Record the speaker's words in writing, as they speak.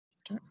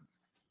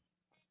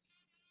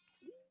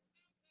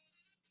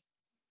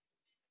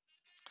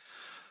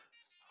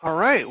All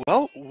right,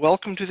 well,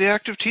 welcome to the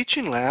Active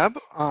Teaching Lab.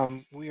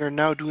 We are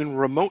now doing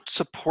remote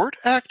support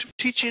active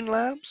teaching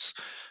labs,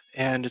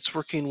 and it's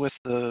working with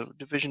the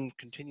Division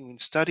Continuing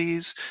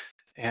Studies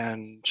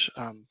and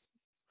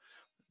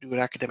doing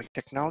academic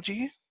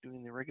technology,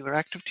 doing the regular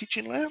active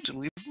teaching labs, and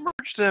we've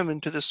merged them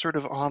into this sort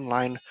of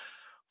online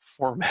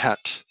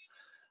format.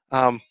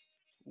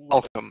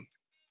 Welcome.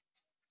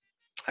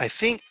 I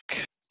think,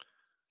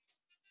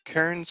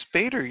 Karen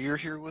Spader, you're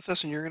here with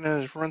us, and you're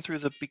going to run through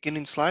the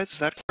beginning slides. Is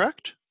that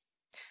correct?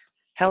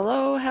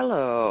 Hello,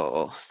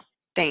 hello.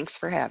 Thanks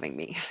for having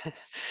me.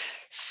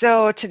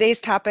 So today's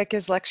topic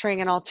is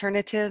lecturing and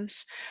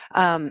alternatives.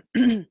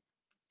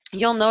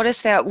 You'll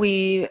notice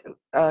that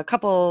a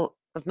couple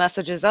of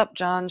messages up,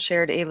 John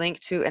shared a link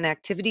to an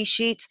activity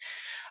sheet.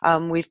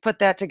 We've put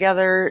that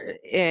together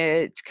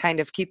to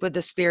kind of keep with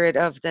the spirit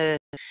of the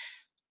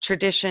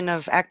tradition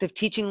of active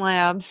teaching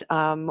labs.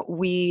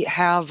 We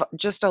have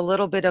just a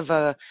little bit of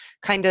a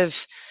kind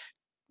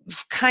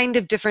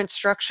of different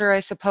structure, I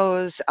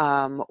suppose.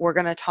 We're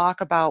going to talk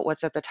about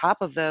what's at the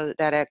top of that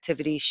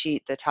activity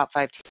sheet, the top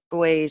 5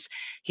 takeaways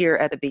here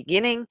at the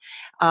beginning,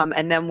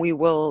 and then we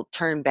will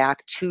turn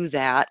back to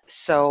that.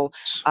 So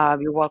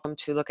you're welcome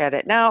to look at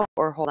it now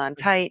or hold on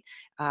tight.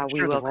 We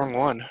Shared the will. wrong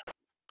one.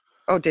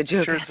 Oh, did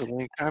you? Shared the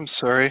link. I'm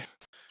sorry.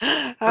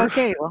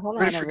 Okay, well,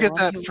 hold on, Forget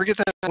everyone. that. Forget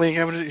that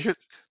link.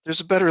 There's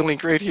a better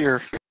link right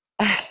here.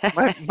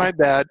 My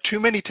bad.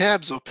 Too many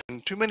tabs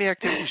open. Too many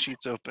activity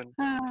sheets open.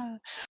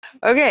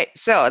 Okay,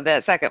 so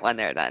the second one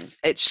there then.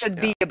 It should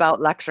Yeah. be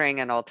about lecturing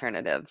and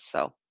alternatives.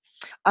 So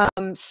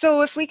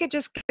if we could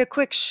just get a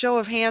quick show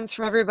of hands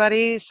from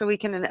everybody so we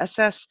can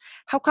assess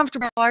how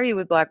comfortable are you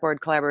with Blackboard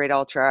Collaborate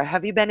Ultra?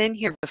 Have you been in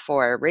here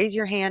before? Raise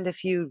your hand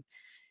if you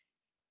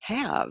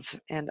have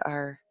and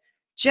are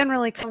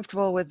generally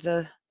comfortable with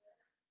the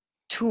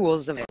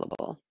tools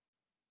available.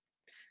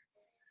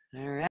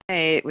 All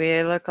right,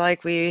 we look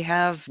like we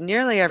have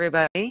nearly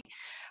everybody.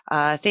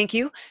 Thank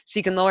you. So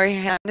you can lower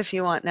your hand if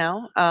you want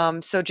now.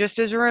 So just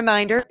as a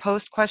reminder,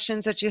 post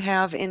questions that you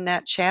have in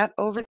that chat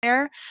over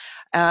there.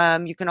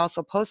 You can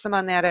also post them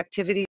on that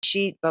activity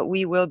sheet, but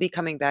we will be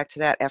coming back to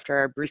that after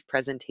our brief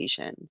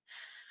presentation.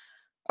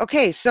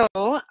 Okay, so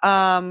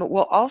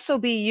we'll also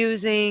be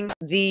using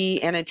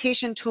the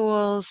annotation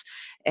tools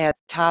at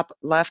the top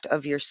left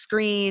of your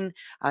screen,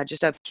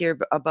 just up here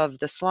above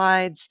the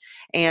slides.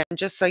 And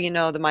just so you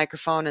know, the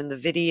microphone and the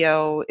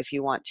video, if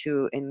you want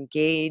to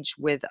engage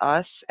with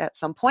us at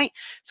some point.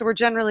 So we're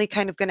generally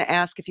kind of going to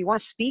ask, if you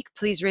want to speak,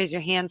 please raise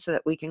your hand so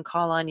that we can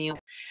call on you.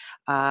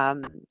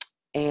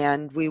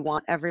 And we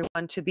want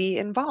everyone to be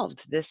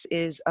involved. This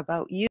is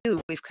about you.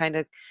 We've kind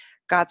of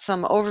got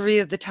some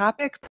overview of the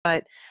topic,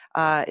 but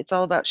it's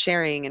all about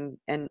sharing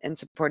and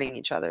supporting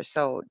each other.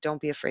 So don't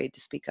be afraid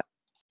to speak up.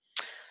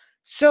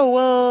 So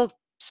we'll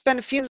spend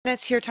a few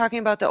minutes here talking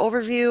about the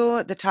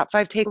overview, the top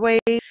 5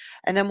 takeaways,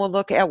 and then we'll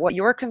look at what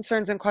your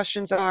concerns and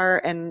questions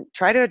are and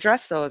try to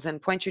address those and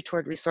point you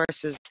toward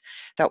resources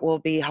that will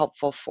be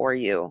helpful for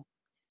you.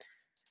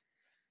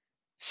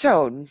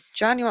 So,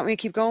 John, you want me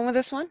to keep going with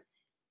this one?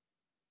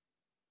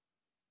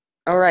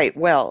 All right.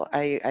 Well,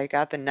 I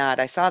got the nod.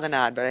 I saw the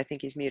nod, but I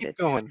think he's muted. Keep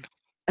going.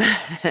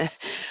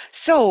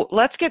 So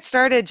let's get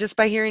started just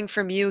by hearing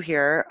from you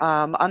here.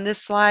 On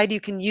this slide,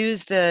 you can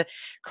use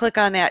click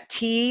on that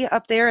T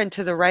up there, and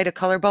to the right, a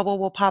color bubble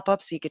will pop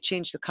up so you could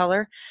change the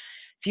color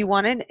if you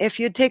wanted. If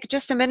you'd take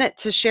just a minute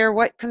to share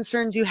what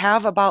concerns you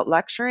have about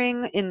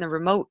lecturing in the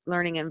remote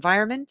learning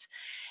environment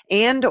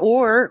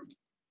or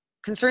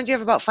concerns you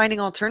have about finding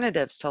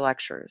alternatives to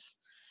lectures.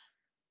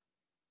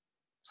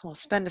 So we'll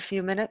spend a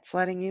few minutes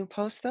letting you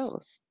post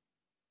those.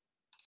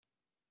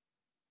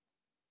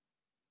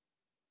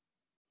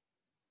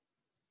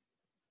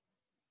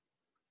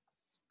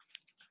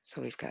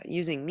 So we've got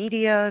using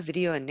media,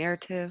 video, and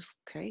narrative.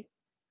 Okay.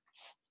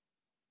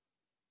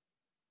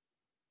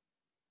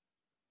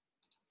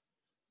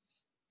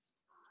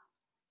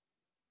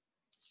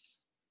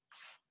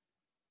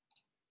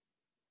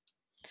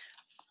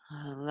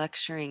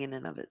 Lecturing in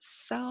and of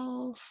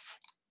itself.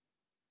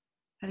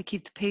 How to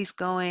keep the pace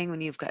going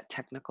when you've got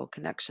technical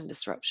connection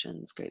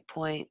disruptions. Great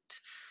point.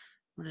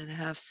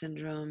 1.5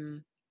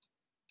 syndrome.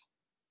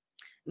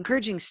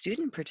 Encouraging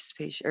student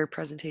participation or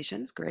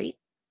presentations. Great.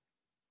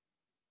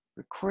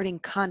 Recording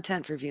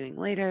content for viewing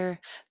later.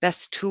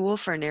 Best tool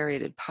for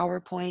narrated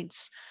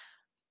PowerPoints.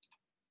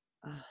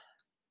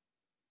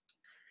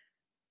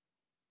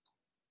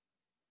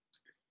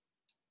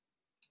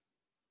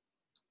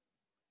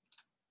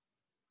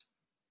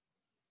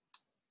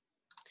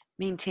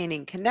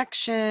 Maintaining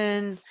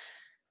connection.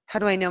 How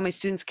do I know my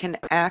students can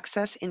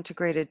access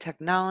integrated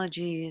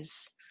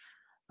technologies?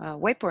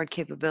 Whiteboard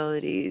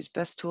capabilities,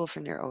 best tool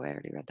for oh, I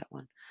already read that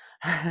one.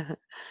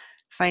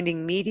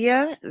 Finding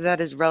media that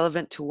is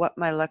relevant to what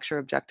my lecture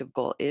objective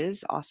goal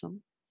is.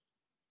 Awesome.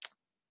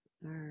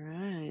 All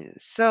right.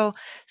 So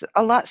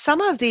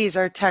some of these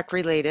are tech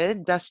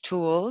related, best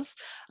tools,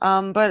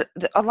 but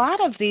a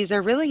lot of these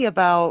are really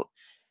about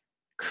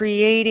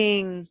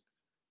creating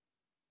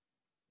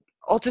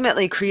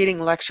ultimately creating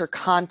lecture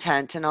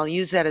content, and I'll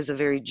use that as a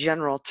very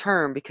general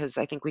term because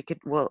I think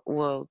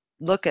we'll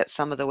look at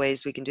some of the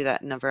ways we can do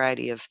that in a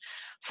variety of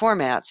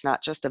formats,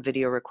 not just a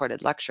video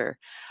recorded lecture.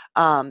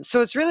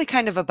 So it's really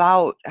kind of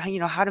about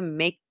how to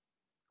make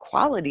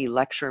quality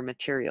lecture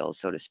material,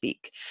 so to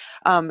speak.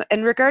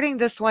 And regarding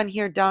this one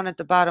here down at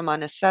the bottom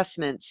on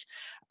assessments,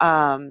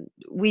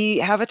 we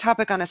have a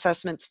topic on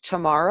assessments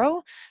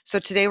tomorrow. So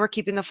today we're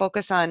keeping the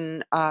focus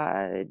on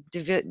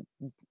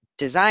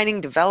designing,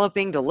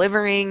 developing,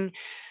 delivering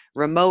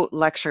remote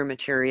lecture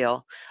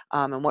material,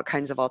 and what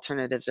kinds of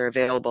alternatives are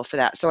available for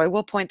that. So I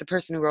will point the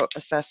person who wrote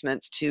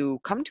assessments to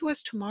come to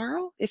us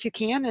tomorrow if you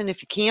can, and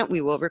if you can't,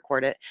 we will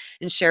record it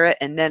and share it.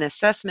 And then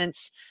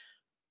assessments,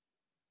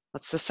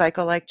 what's the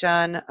cycle like,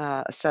 John?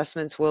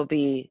 Assessments will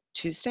be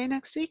Tuesday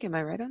next week. Am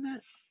I right on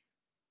that?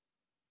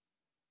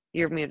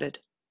 You're muted.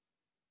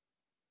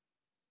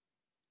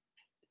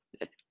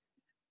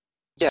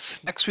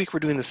 Yes, next week we're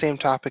doing the same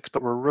topics,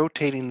 but we're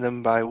rotating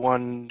them by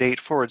one date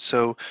forward.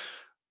 So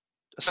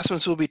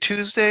assessments will be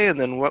Tuesday, and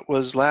then what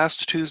was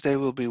last Tuesday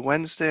will be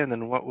Wednesday, and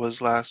then what was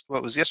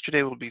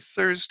yesterday will be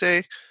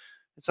Thursday.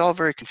 It's all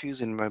very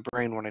confusing in my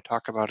brain when I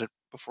talk about it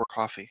before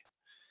coffee.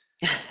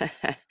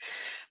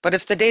 But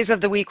if the days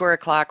of the week were a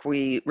clock,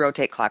 we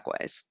rotate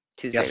clockwise,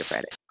 Tuesday to Yes.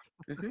 Friday.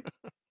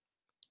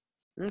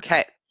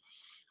 Okay.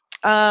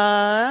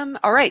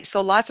 All right,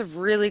 so lots of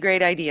really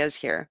great ideas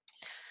here.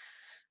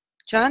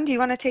 John, do you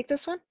want to take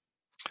this one?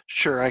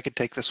 Sure, I could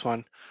take this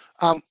one.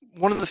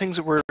 One of the things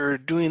that we're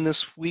doing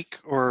this week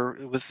or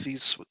with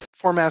these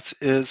formats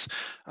is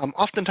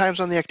oftentimes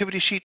on the activity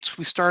sheets,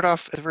 we start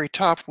off at the very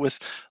top with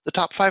the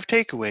top 5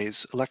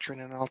 takeaways,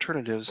 lecturing and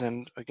alternatives.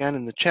 And again,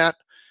 in the chat,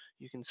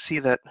 you can see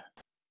that,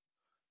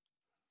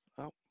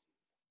 oh,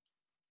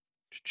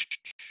 I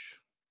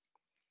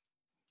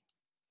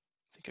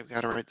think I've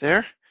got it right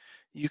there.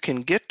 You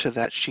can get to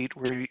that sheet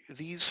where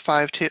these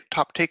 5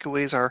 top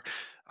takeaways are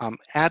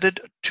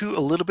added to a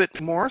little bit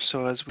more.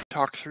 So as we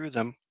talk through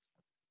them,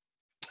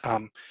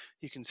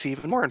 you can see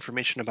even more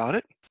information about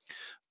it.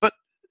 But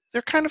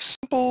they're kind of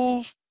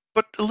simple,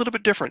 but a little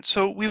bit different.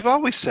 So we've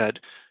always said,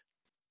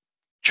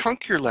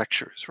 chunk your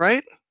lectures,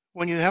 right?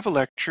 When you have a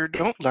lecture,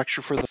 don't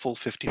lecture for the full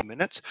 15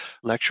 minutes,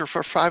 lecture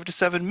for 5 to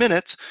 7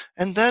 minutes,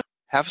 and then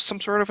have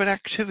some sort of an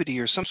activity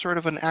or some sort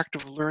of an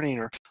active learning,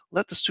 or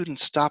let the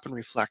students stop and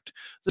reflect.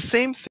 The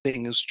same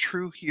thing is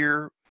true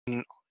here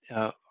in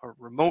a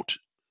remote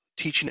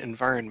teaching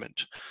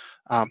environment.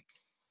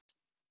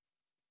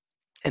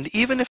 And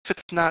even if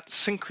it's not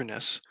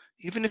synchronous,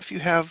 even if you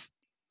have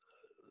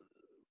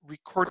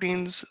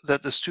recordings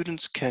that the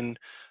students can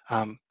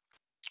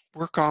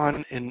work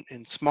on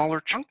in smaller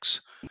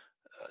chunks,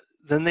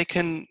 then they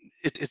can,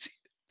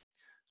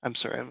 I'm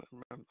sorry,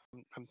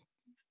 I'm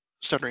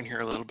stuttering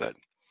here a little bit.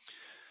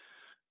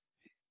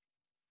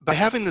 By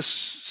having the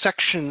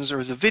sections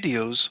or the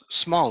videos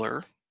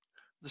smaller,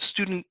 the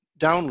student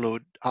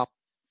download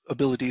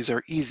abilities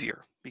are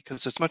easier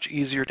because it's much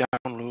easier to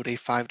download a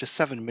 5 to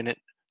 7 minute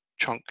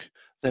chunk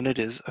than it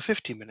is a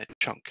 50-minute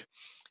chunk.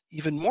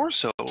 Even more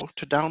so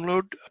to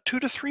download a 2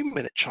 to 3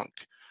 minute chunk.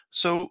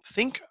 So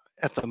think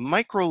at the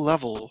micro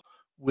level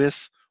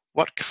with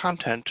what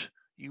content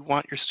you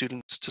want your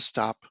students to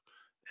stop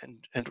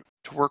and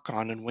to work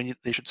on, and when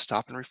they should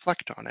stop and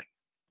reflect on it.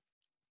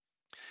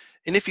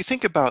 And if you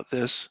think about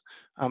this,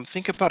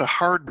 think about a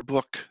hard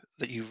book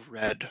that you've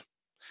read.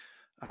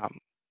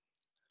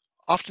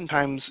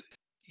 Oftentimes,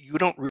 you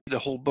don't read the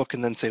whole book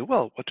and then say,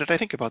 well, what did I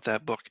think about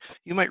that book?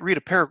 You might read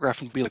a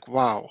paragraph and be like,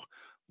 wow,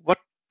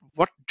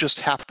 what just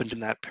happened in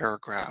that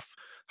paragraph?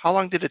 How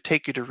long did it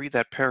take you to read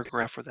that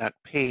paragraph or that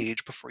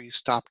page before you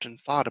stopped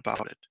and thought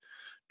about it?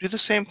 Do the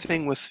same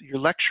thing with your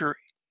lecture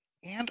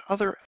and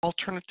other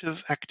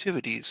alternative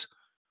activities.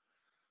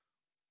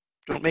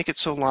 Don't make it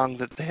so long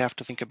that they have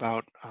to think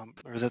about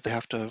or that they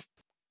have to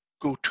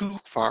go too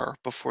far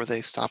before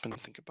they stop and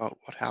think about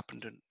what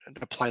happened and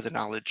apply the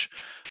knowledge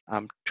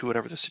to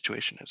whatever the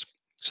situation is.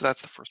 So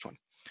that's the first one.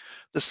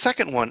 The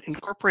second one,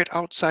 incorporate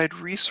outside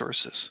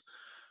resources.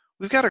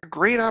 We've got a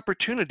great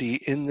opportunity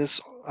in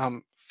this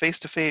in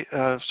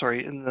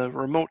the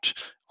remote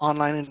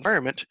online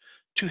environment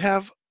to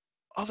have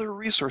other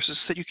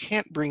resources that you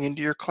can't bring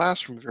into your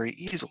classroom very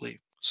easily.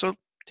 So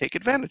take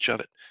advantage of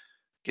it.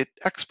 Get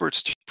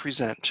experts to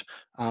present,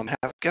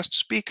 have guest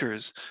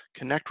speakers,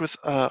 connect with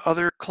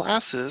other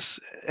classes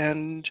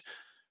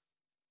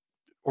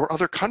or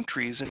other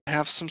countries, and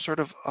have some sort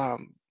of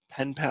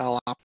pen pal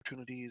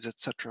opportunities,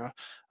 etc.,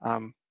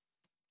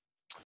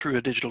 through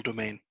a digital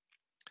domain.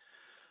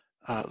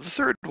 The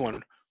third one,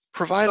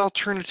 provide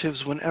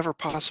alternatives whenever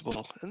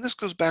possible. And this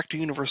goes back to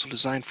universal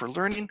design for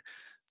learning.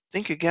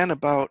 Think again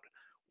about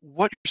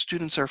what your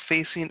students are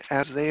facing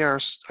as they are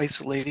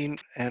isolating,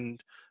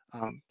 and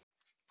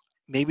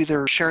maybe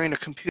they're sharing a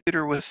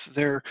computer with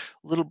their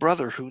little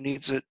brother who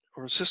needs it,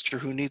 or sister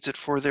who needs it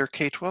for their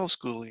K-12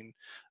 schooling,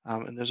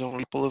 and there's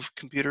only a couple of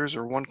computers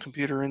or one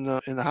computer in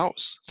the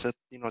house that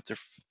at their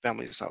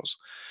family's house.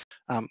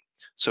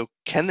 So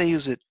can they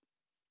use it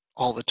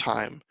all the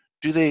time?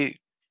 Do they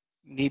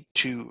need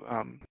to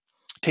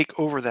take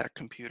over that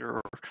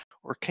computer,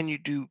 or can you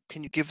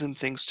give them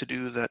things to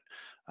do that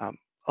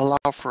allow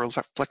for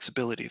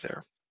flexibility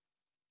there?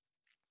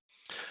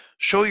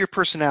 Show your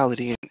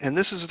personality, and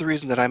this is the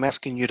reason that I'm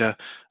asking you to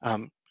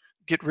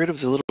get rid of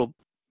the little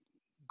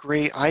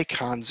gray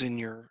icons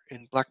in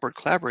Blackboard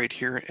Collaborate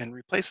here and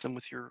replace them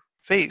with your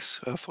face,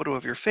 a photo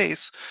of your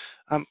face.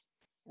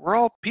 We're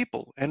all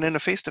people, and in a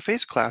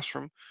face-to-face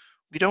classroom,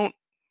 we don't,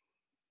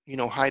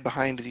 hide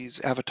behind these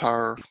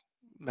avatar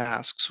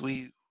masks.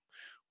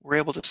 We're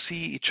able to see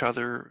each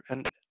other,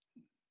 and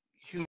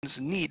humans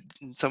need,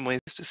 in some ways,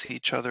 to see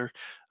each other,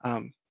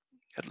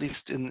 at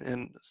least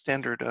in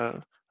standard,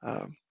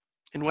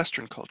 in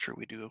Western culture,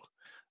 we do,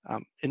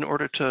 in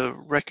order to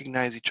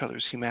recognize each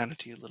other's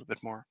humanity a little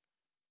bit more.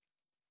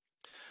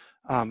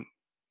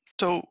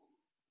 So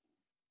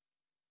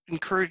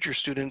encourage your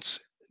students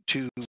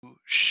to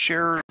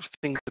share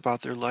things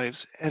about their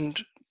lives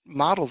and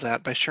model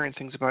that by sharing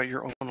things about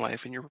your own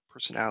life and your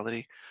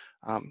personality,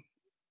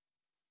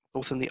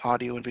 both in the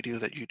audio and video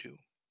that you do.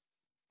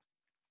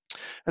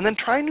 And then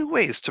try new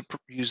ways to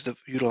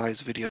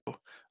utilize video.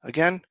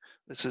 Again,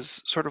 this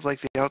is sort of like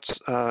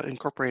the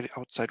incorporate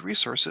outside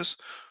resources.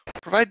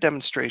 Provide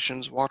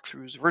demonstrations,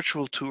 walkthroughs,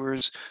 virtual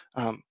tours,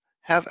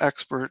 have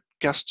expert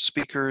guest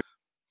speakers.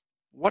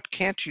 What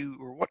can't you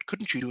or what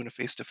couldn't you do in a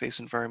face-to-face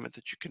environment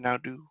that you can now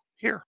do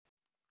here?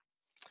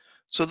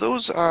 So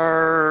those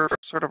are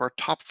sort of our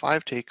top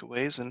 5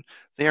 takeaways, and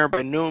they are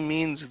by no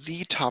means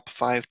the top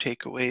 5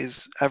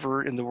 takeaways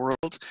ever in the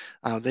world.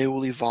 They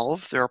will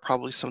evolve. There are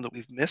probably some that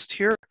we've missed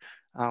here.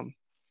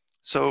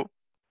 So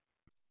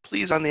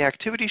please, on the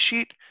activity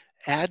sheet,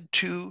 add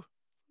to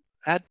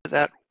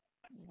that,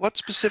 what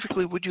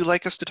specifically would you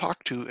like us to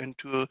talk to and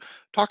to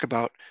talk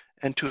about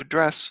and to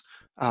address,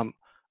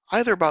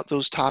 either about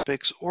those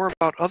topics or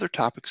about other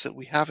topics that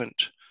we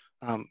haven't,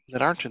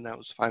 that aren't in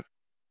those 5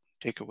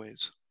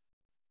 takeaways.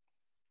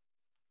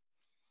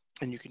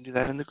 And you can do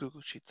that in the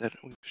Google Sheet that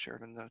we've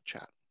shared in the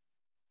chat.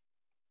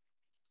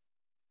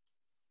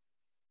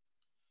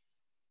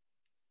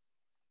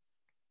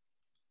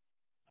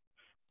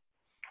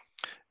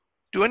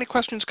 Do any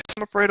questions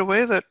come up right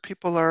away that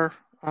people are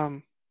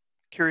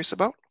curious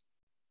about?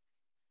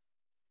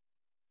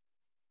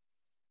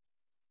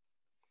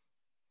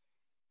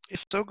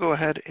 If so, go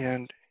ahead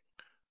and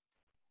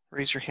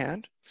raise your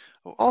hand.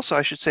 Oh, also,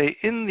 I should say,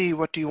 in the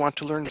What Do You Want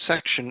to Learn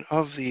section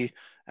of the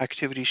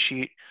activity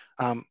sheet,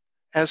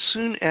 as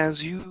soon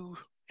as you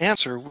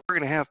answer, we're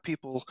going to have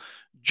people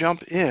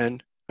jump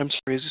in. I'm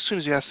sorry, as soon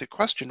as you ask the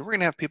question, we're going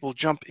to have people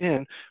jump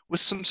in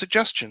with some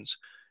suggestions.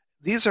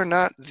 These are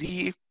not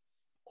the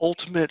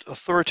ultimate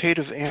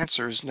authoritative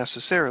answers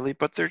necessarily,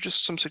 but they're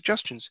just some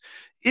suggestions.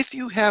 If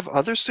you have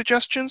other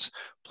suggestions,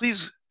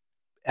 please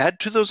add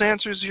to those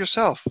answers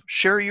yourself.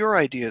 Share your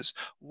ideas.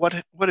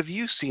 What have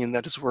you seen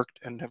that has worked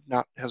and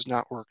has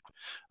not worked?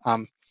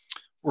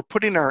 We're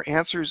putting our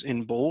answers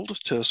in bold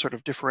to sort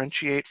of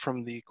differentiate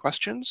from the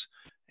questions,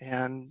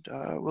 and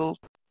we'll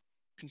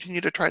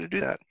continue to try to do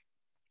that.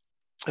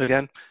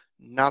 Again,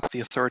 not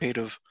the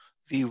authoritative,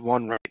 the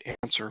one right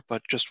answer,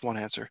 but just one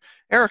answer.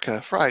 Erica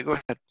Fry, go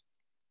ahead.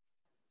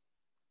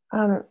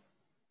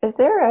 Is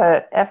there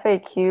a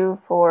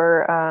FAQ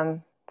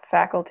for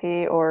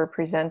faculty or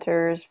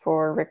presenters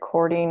for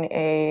recording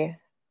a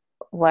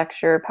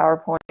lecture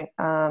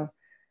PowerPoint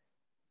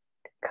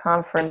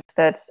conference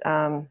that's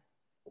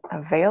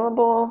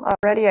available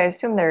already? I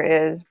assume there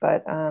is,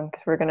 but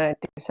because we're going to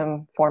do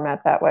some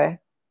format that way.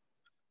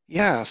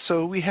 Yeah,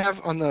 so we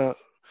have on the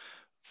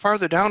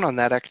farther down on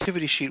that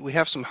activity sheet, we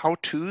have some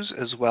how-tos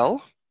as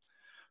well.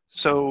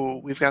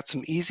 So we've got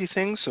some easy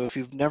things. So if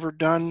you've never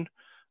done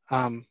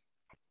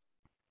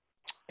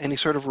any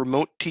sort of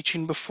remote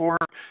teaching before,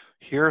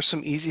 here are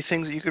some easy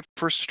things that you could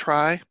first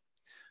try.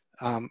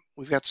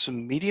 We've got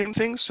some medium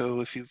things.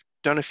 So if you've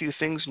done a few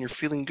things and you're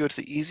feeling good at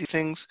the easy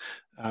things,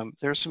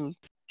 there are some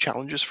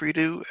challenges for you to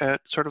do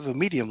at sort of a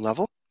medium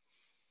level.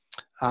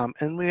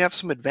 And we have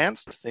some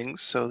advanced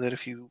things so that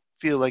if you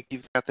feel like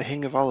you've got the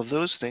hang of all of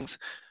those things,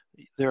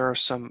 there are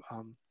some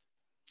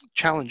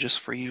challenges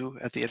for you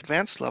at the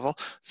advanced level,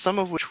 some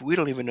of which we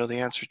don't even know the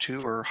answer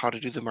to or how to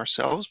do them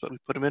ourselves, but we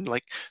put them in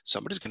like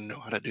somebody's going to know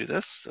how to do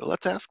this, so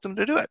let's ask them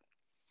to do it.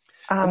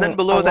 And then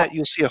below that,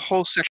 you'll see a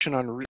whole section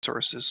on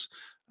resources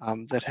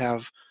that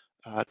have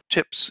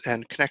tips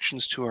and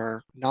connections to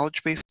our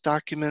knowledge base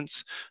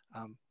documents,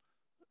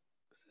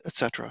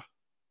 etc.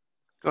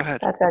 Go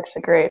ahead. That's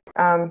actually great.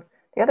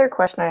 The other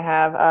question I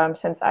have,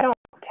 since I don't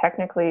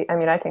technically, I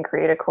mean, I can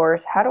create a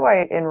course, how do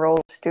I enroll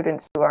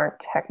students who aren't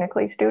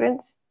technically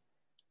students?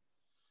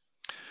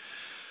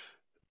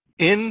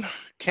 In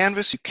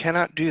Canvas, you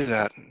cannot do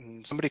that.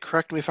 Somebody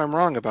correct me if I'm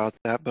wrong about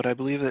that, but I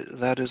believe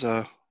that is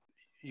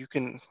you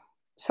can.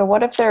 So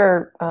what if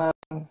they're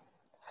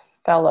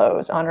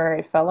fellows,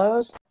 honorary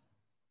fellows,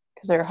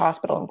 because they're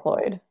hospital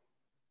employed?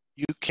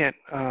 You can't,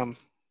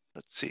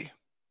 let's see.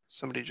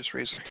 Somebody just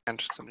raised their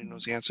hand. Somebody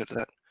knows the answer to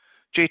that.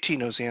 JT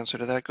knows the answer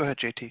to that. Go ahead,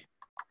 JT.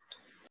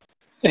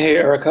 Hey,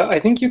 Erica. I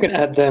think you can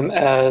add them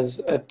as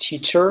a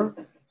teacher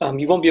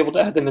You won't be able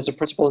to add them as a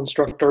principal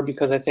instructor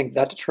because I think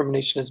that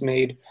determination is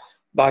made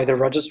by the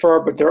registrar,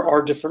 but there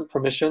are different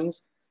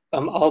permissions.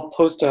 I'll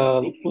post a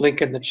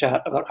link in the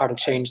chat about how to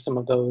change some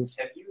of those,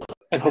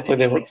 and hopefully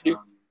they work for you.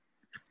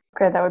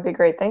 Okay, that would be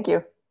great. Thank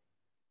you.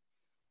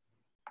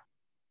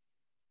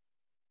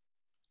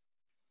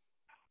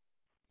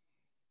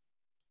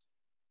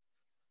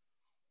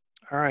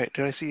 All right,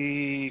 did I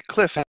see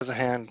Cliff has a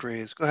hand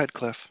raised? Go ahead,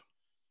 Cliff.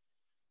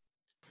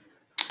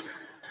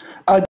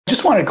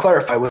 Just wanted to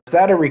clarify, was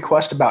that a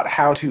request about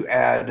how to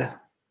add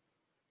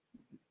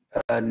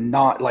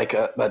not like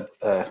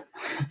I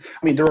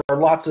mean, there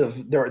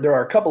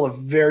are a couple of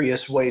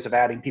various ways of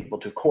adding people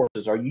to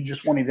courses. Are you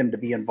just wanting them to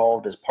be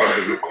involved as part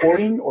of the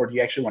recording, or do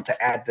you actually want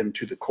to add them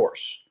to the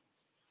course?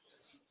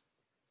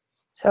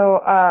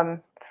 So,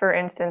 for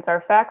instance,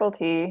 our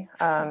faculty,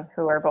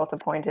 who are both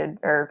appointed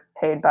or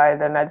paid by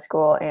the med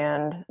school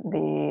and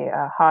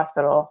the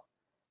hospital,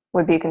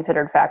 would be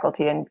considered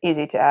faculty and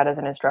easy to add as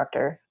an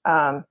instructor.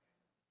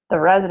 The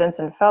residents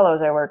and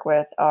fellows I work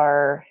with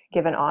are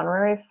given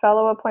honorary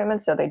fellow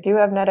appointments, so they do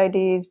have net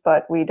IDs,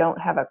 but we don't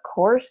have a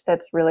course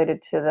that's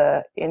related to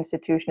the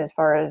institution as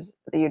far as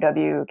the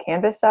UW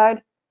Canvas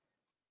side.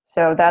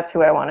 So that's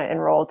who I want to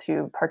enroll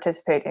to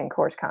participate in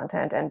course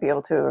content and be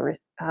able to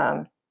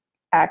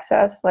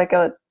access like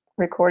a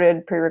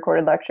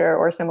pre-recorded lecture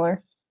or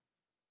similar.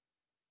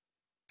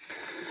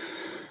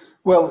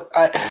 Well,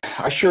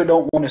 I sure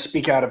don't want to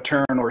speak out of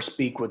turn or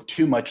speak with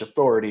too much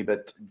authority,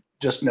 but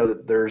just know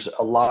that there's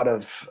a lot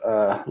of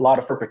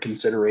FERPA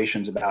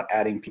considerations about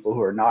adding people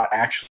who are not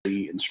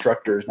actually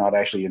instructors, not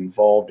actually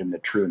involved in the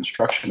true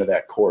instruction of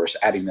that course,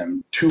 adding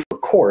them to a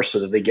course so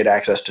that they get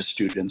access to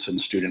students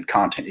and student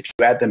content. If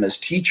you add them as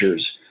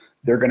teachers,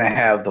 they're going to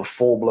have the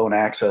full-blown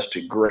access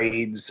to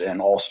grades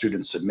and all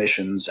student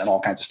submissions and all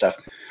kinds of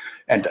stuff.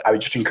 And I would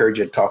just encourage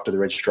you to talk to the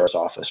registrar's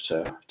office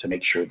to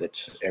make sure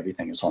that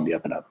everything is on the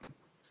up and up.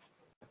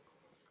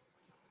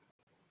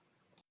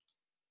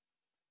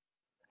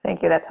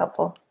 Thank you, that's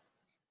helpful.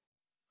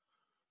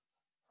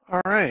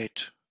 All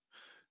right.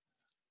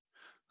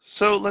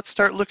 So let's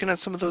start looking at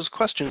some of those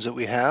questions that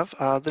we have.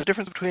 The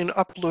difference between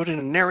uploading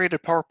a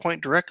narrated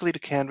PowerPoint directly to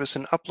Canvas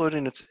and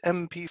uploading its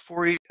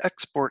MP4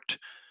 export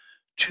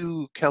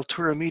to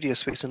Kaltura Media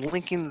Space and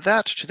linking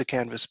that to the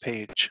Canvas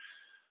page.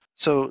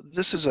 So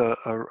this is a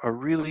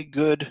really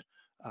good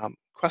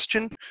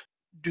question.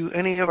 Do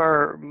any of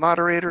our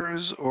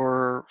moderators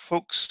or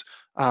folks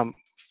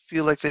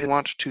feel like they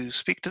want to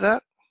speak to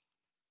that?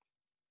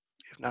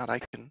 If not, I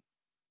can.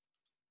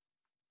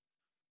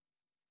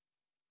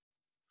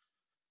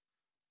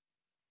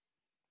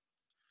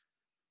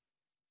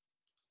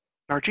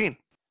 Arjeen.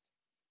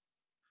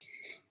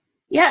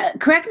 Yeah,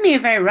 correct me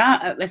if I'm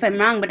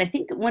wrong, but I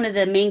think one of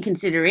the main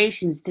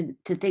considerations to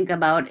think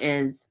about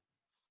is,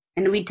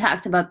 and we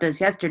talked about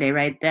this yesterday,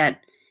 right?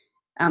 That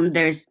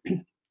there's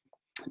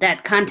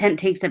that content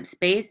takes up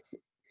space,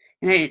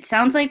 and it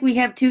sounds like we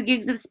have 2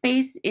 gigs of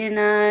space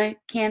in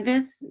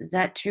Canvas. Is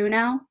that true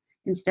now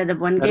instead of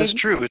 1 gig? That is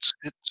true. It's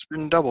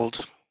been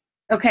doubled.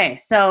 Okay,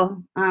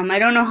 so I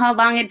don't know how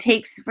long it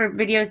takes for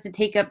videos to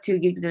take up 2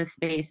 gigs of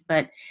space,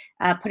 but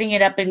putting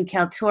it up in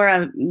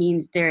Kaltura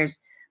means there's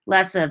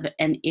less of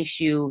an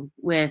issue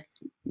with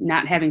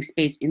not having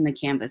space in the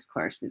Canvas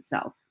course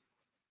itself.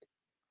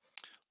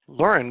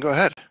 Lauren, go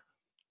ahead.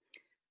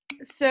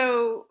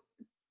 So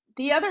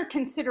the other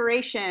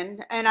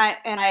consideration, and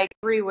I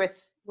agree with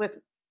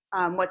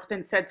what's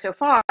been said so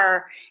far,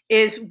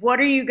 is what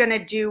are you going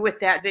to do with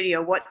that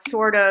video? What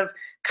sort of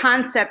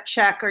concept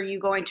check are you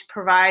going to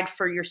provide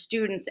for your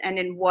students, and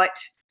in what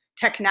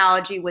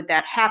technology would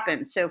that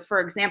happen? So for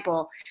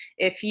example,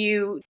 if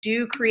you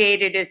do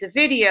create it as a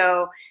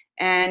video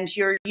and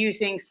you're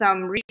using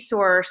some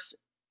resource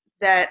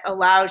that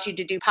allows you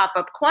to do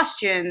pop-up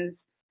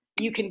questions,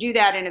 you can do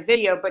that in a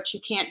video, but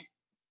you can't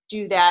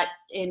do that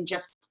in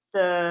just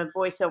the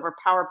voiceover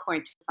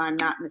PowerPoint, if I'm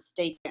not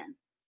mistaken.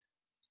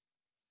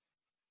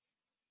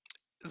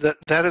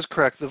 That is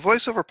correct. The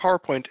voiceover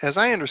PowerPoint, as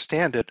I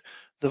understand it,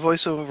 the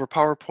voiceover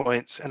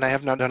PowerPoints, and I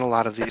have not done a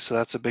lot of these, so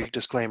that's a big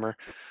disclaimer.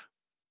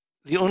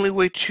 The only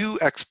way to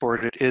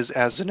export it is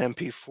as an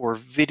MP4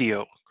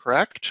 video,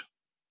 correct?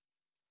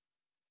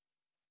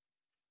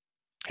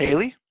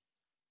 Haley?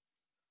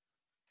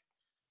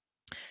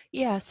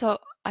 Yeah, so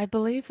I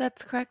believe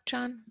that's correct,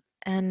 John.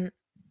 And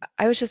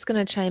I was just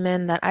going to chime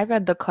in that I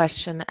read the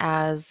question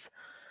as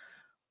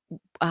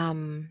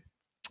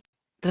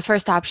the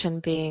first option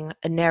being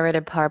a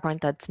narrated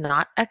PowerPoint that's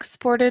not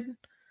exported,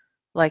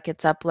 like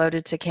it's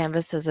uploaded to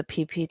Canvas as a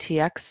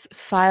PPTX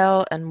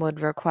file and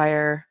would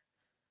require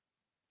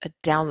a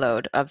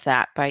download of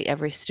that by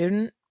every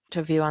student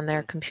to view on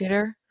their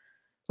computer,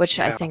 which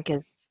I think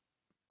is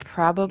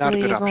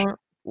probably everyone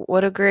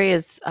would agree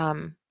is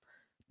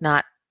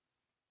not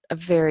a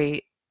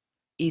very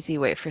easy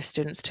way for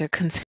students to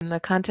consume the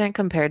content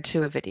compared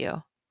to a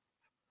video.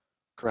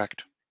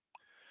 Correct.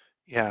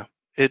 Yeah.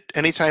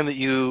 Anytime that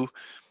you,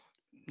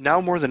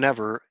 now more than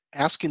ever,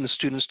 asking the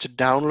students to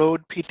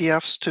download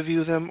PDFs to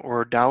view them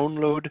or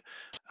download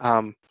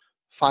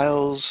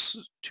files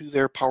to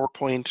their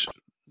PowerPoint,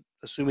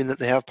 assuming that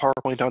they have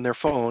PowerPoint on their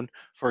phone,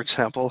 for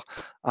example.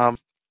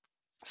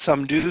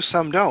 Some do,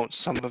 some don't.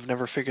 Some have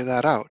never figured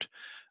that out.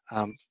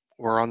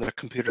 Or on the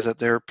computer that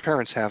their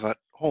parents have at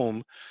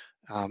home.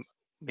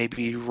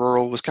 Maybe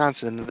rural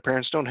Wisconsin, the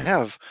parents don't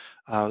have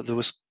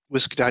the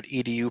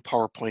wisc.edu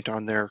PowerPoint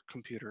on their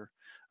computer,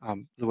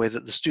 the way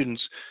that the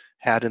students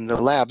had in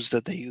the labs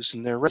that they used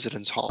in their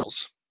residence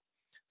halls.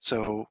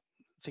 So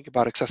think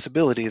about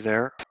accessibility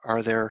there.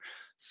 Are there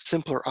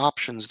simpler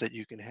options that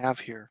you can have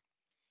here?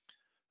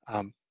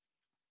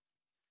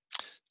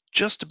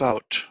 Just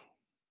about.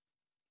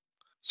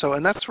 So,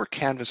 and that's where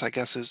Canvas, I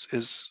guess,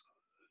 is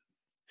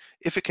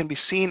if it can be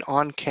seen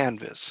on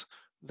Canvas,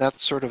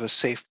 that's sort of a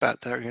safe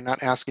bet there. You're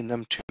not asking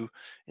them to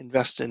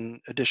invest in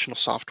additional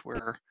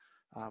software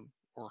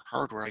or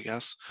hardware, I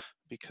guess,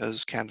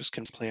 because Canvas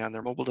can play on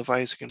their mobile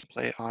device, it can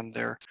play on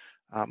their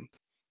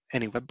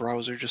any web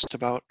browser just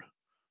about.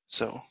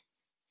 So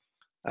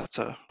that's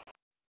a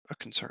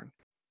concern.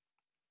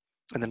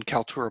 And then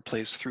Kaltura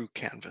plays through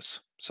Canvas.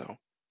 So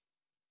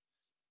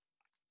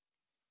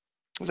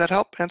does that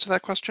help answer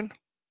that question?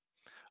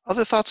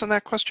 Other thoughts on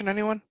that question,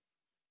 anyone?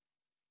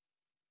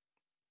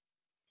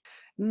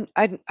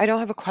 I don't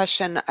have a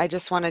question. I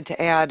just wanted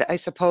to add, I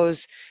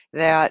suppose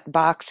that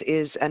Box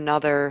is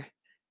another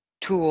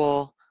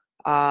tool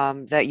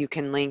that you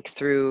can link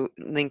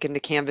into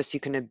Canvas.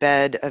 You can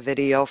embed a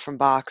video from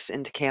Box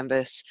into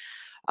Canvas.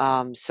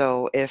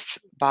 So if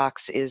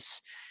Box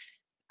is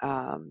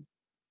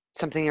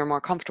something you're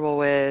more comfortable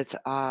with,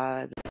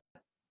 I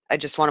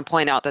just want to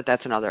point out that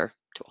that's another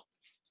tool.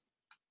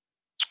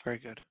 Very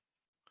good.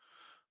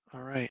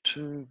 All right.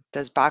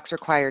 Does Box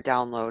require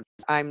download?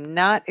 I'm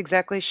not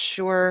exactly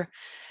sure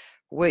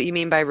what you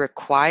mean by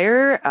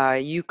require.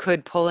 You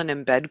could pull an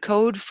embed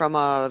code from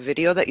a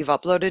video that you've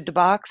uploaded to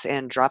Box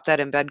and drop that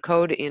embed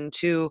code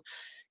into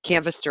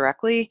Canvas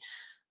directly,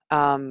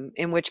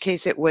 in which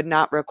case it would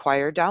not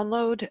require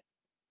download.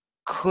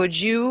 Could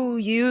you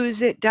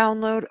use it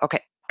download?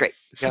 Okay, great.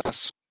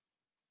 Yes.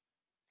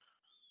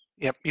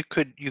 Yep,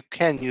 you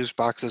can use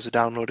Box as a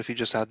download if you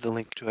just add the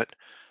link to it,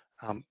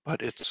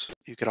 but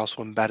you could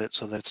also embed it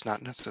so that it's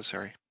not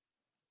necessary.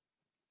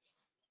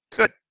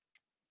 Good.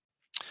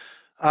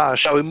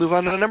 Shall we move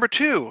on to number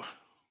 2?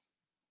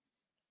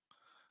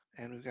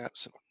 And we've got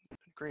some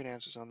great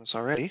answers on this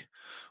already.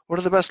 What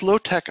are the best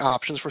low-tech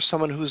options for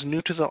someone who's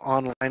new to the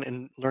online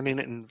and learning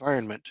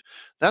environment?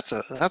 That's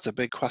a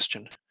big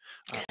question.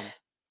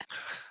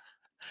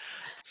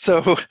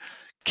 So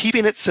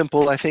keeping it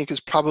simple, I think, is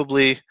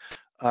probably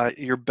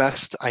your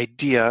best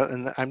idea.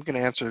 And I'm going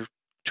to answer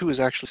 2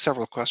 is actually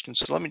several questions.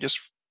 So let me just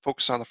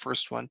focus on the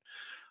first one.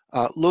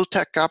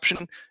 Low-tech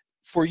option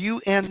for you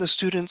and the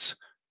students,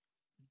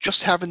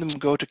 just having them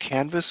go to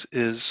Canvas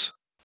is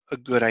a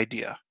good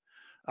idea.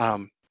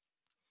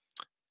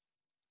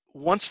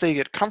 Once they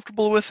get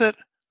comfortable with it,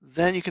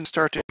 then you can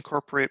start to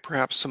incorporate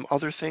perhaps some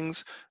other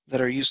things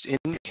that are used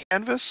in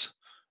Canvas.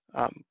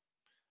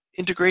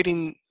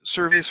 Integrating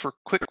surveys for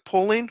quick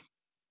polling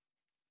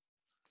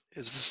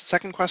is the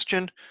second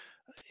question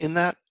in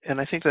that, and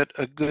I think that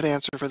a good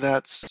answer for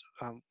that,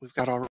 we've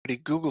got already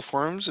Google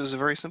Forms is a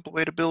very simple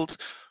way to build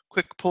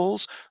quick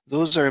polls.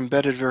 Those are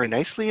embedded very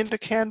nicely into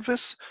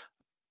Canvas,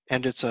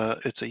 and it's a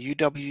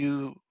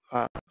UW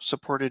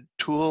supported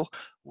tool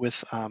with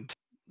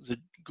the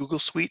Google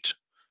Suite.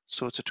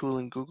 So it's a tool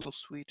in Google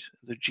Suite,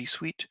 the G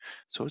Suite.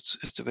 So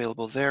it's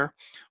available there.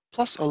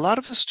 Plus, a lot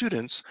of the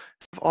students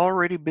have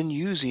already been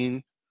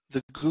using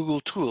the Google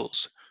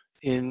tools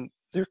in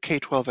their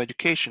K-12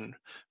 education.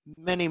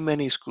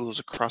 Many schools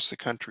across the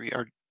country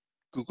are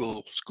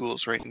Google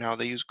schools right now.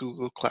 They use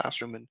Google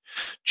Classroom and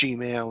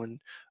Gmail, and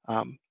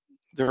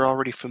they're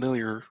already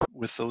familiar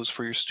with those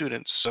for your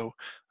students. So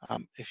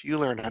if you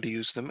learn how to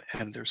use them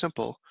and they're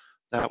simple,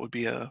 that would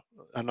be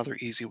another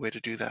easy way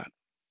to do that.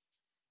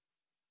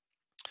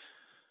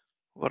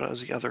 What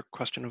is the other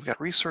question? We've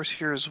got resource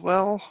here as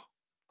well.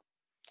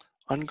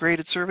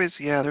 Ungraded surveys,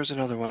 yeah, there's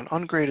another one.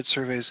 Ungraded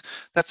surveys,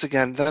 that's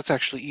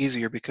actually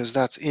easier because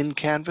that's in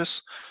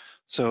Canvas.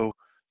 So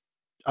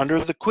under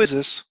the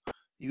quizzes,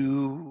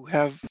 you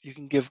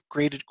can give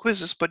graded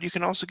quizzes, but you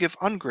can also give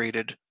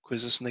ungraded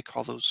quizzes, and they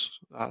call those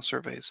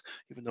surveys,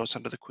 even though it's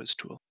under the quiz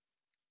tool.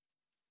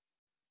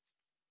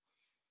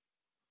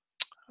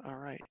 All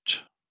right.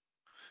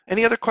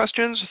 Any other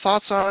questions,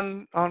 thoughts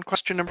on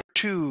question number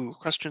 2?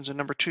 Questions in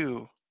number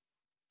 2?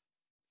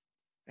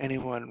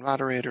 Anyone,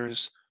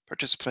 moderators,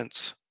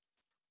 participants?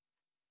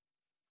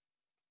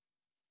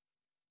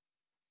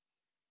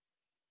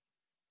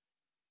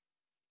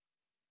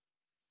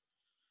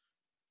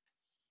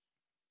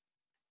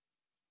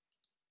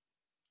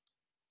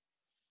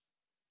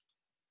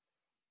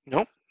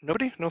 Nope,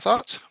 nobody, no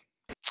thoughts?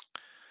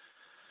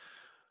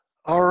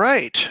 All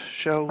right,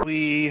 shall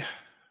we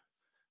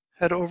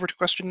head over to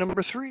question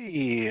number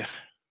 3?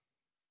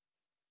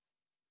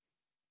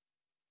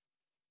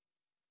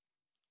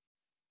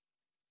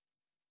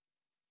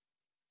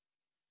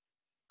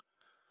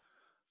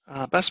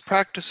 Best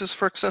practices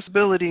for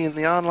accessibility in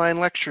the online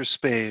lecture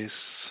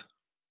space.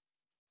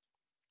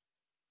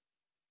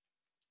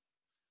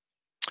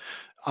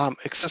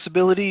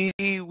 Accessibility,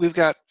 we've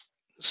got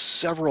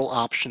several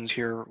options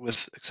here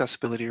with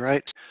accessibility,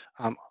 right?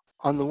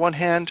 On the one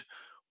hand,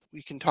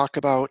 we can talk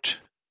about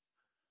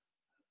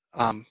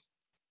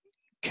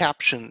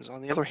captions.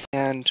 On the other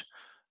hand,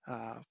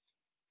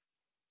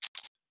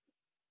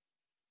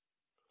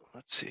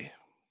 let's see.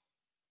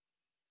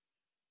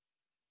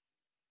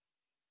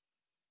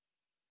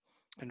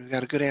 And we've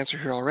got a good answer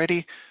here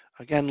already.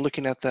 Again,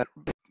 looking at that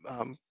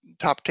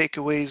top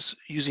takeaways,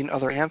 using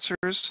other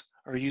answers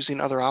or using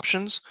other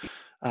options.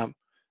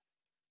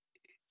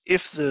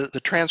 If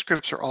the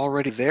transcripts are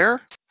already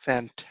there,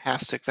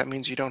 fantastic. That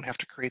means you don't have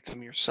to create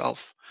them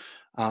yourself.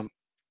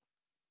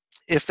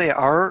 If they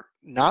are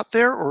not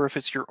there, or if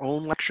it's your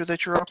own lecture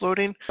that you're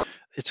uploading,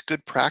 it's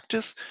good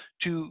practice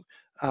to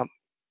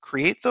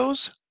create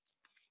those.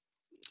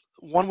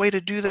 One way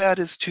to do that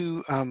is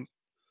to,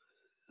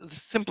 the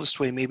simplest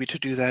way maybe to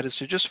do that is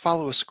to just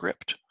follow a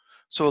script.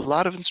 So a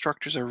lot of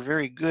instructors are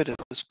very good at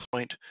this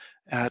point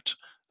at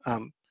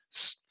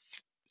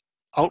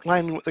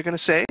outlining what they're going to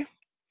say,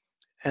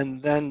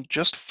 and then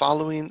just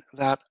following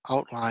that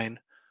outline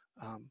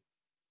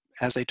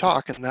as they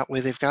talk, and that way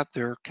they've got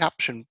their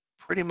caption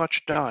pretty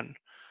much done.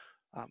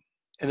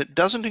 And it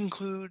doesn't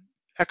include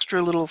extra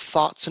little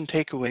thoughts and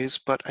takeaways,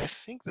 but I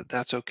think that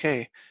that's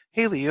okay.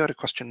 Haley, you had a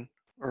question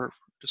or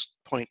just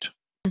point.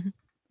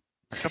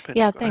 Jump in.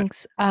 Yeah, Go ahead.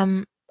 thanks.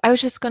 I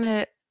was just going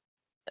to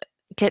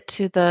get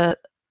to the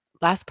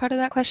last part of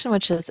that question,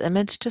 which is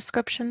image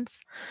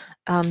descriptions.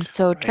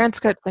 So Right.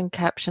 transcripts and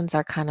captions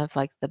are kind of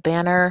like the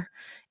banner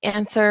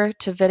answer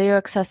to video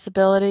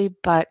accessibility,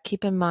 but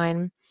keep in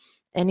mind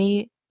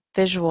any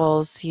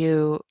visuals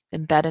you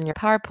embed in your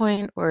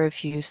PowerPoint or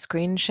if you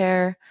screen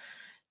share,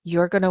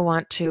 you're going to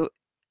want to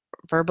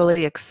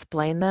verbally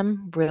explain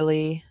them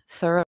really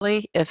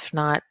thoroughly, if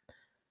not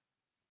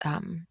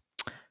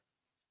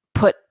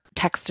put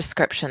text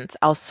descriptions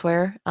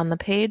elsewhere on the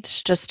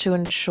page, just to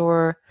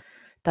ensure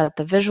that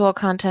the visual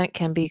content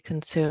can be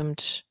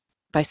consumed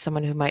by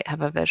someone who might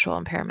have a visual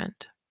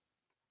impairment.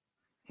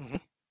 Mm-hmm.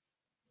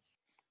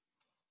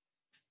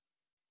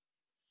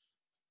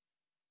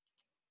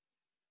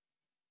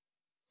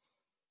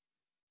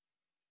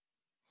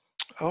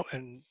 Oh,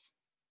 and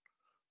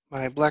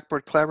my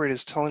Blackboard Collaborate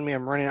is telling me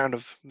I'm running out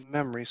of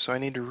memory, so I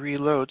need to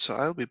reload, so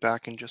I'll be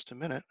back in just a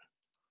minute.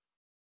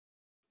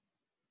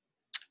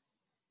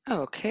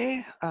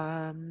 Okay,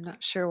 I'm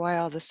not sure why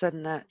all of a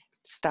sudden that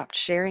stopped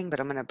sharing,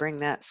 but I'm going to bring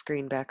that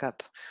screen back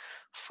up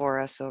for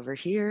us over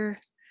here.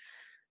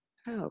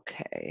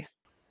 Okay,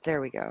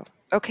 there we go.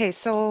 Okay,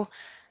 so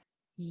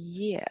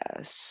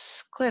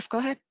yes, Cliff, go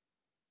ahead.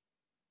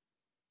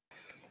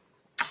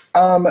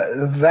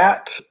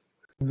 That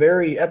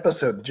very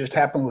episode that just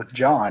happened with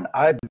John,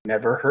 I've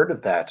never heard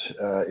of that.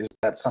 Is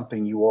that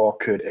something you all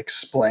could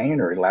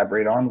explain or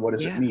elaborate on? What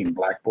does it mean,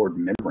 Blackboard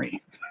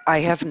memory? I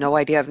have no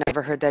idea. I've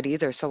never heard that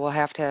either, so we'll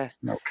have to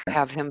Okay.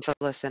 have him fill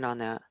us in on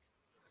that.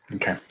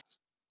 Okay.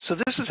 So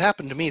this has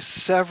happened to me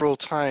several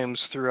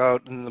times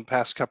throughout in the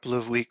past couple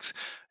of weeks,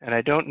 and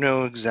I don't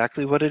know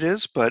exactly what it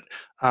is, but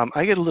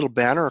I get a little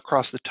banner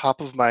across the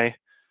top of my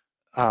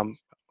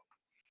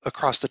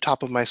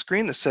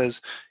screen that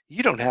says,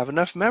 "You don't have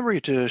enough memory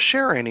to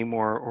share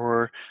anymore,"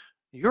 or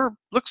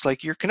looks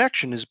like your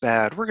connection is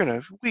bad.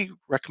 We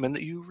recommend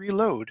that you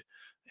reload.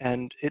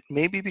 And it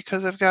may be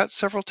because I've got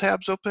several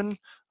tabs open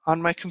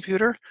on my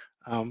computer.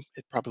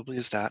 It probably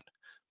is that,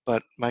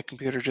 but my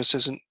computer just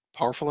isn't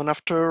powerful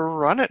enough to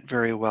run it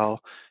very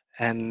well.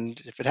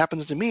 And if it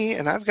happens to me,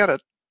 and I've got a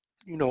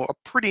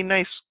pretty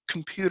nice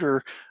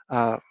computer,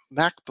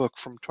 MacBook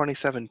from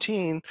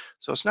 2017,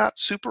 so it's not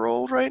super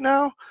old right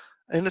now,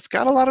 and it's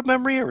got a lot of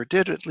memory, or it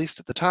did at least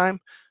at the time.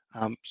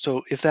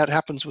 So if that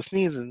happens with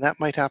me, then that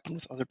might happen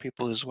with other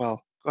people as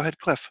well. Go ahead,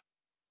 Cliff.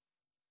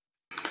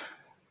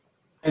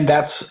 And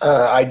that's,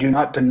 I do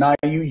not deny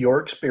you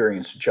your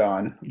experience,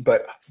 John,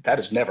 but that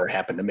has never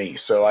happened to me.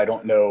 So I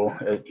don't know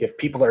if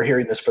people are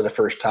hearing this for the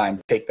first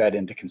time, take that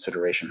into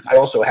consideration. I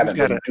also haven't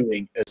been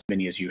doing as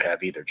many as you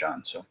have either,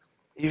 John. So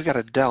you've got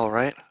a Dell,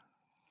 right?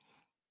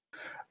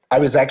 I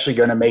was actually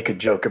going to make a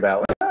joke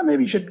about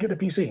maybe you should get a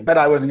PC, but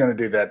I wasn't going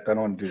to do that. I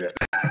don't want to do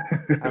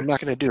that. I'm not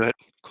going to do it.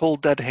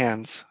 Cold, dead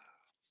hands.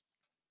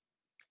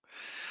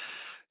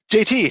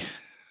 JT.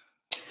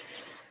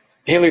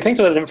 Haley, thanks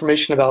for that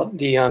information about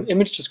the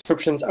image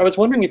descriptions. I was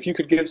wondering if you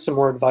could give some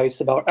more advice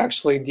about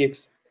actually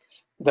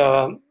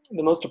the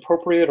most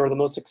appropriate or the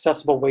most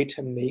accessible way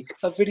to make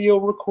a video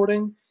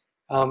recording.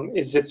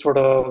 Is it sort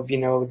of,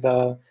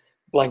 the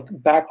blank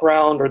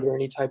background? Are there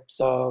any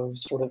types of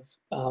sort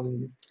of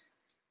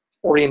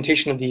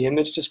orientation of the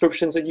image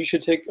descriptions that you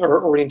should take,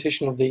 or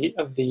orientation of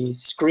the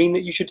screen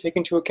that you should take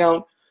into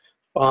account?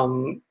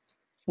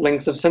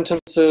 Length of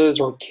sentences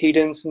or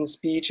cadence in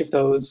speech, if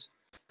those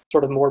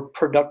sort of more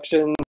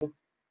production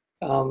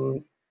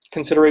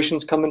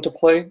considerations come into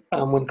play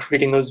when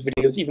creating those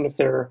videos, even if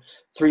they're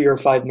 3 or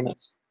 5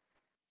 minutes.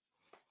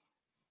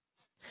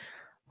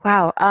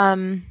 Wow,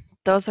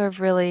 those are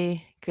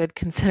really good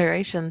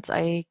considerations.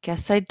 I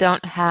guess I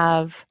don't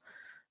have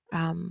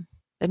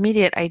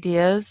immediate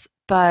ideas,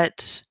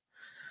 but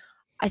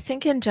I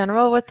think in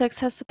general with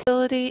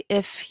accessibility,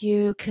 if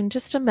you can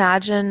just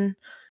imagine,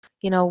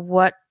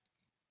 what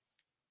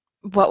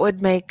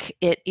would make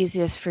it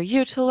easiest for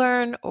you to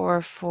learn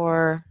or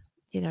for,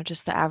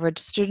 just the average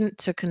student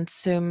to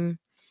consume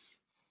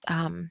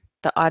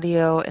the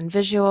audio and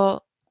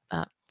visual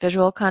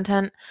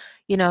content,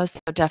 so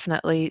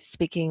definitely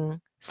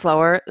speaking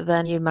slower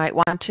than you might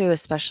want to,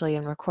 especially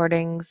in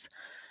recordings,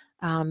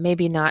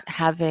 maybe not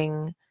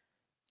having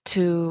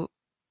too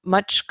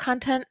much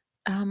content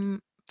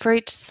for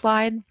each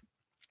slide,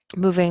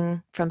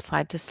 moving from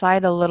slide to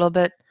slide a little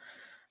bit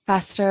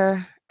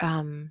faster.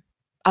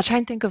 I'll try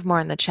and think of more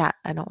in the chat.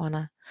 I don't want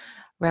to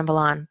ramble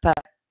on, but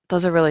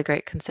those are really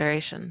great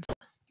considerations.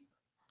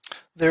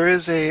 There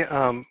is a,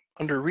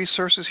 under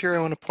resources here, I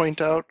want to point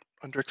out,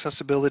 under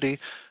accessibility,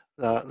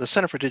 the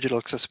Center for Digital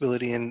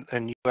Accessibility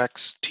and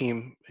UX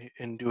team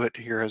in Do It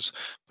here has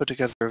put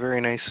together a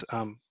very nice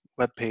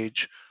web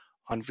page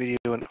on video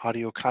and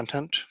audio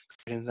content,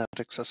 creating that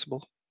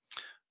accessible.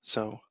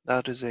 So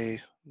that is a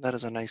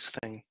nice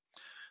thing.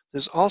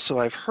 There's also,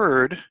 I've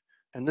heard,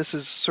 and this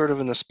is sort of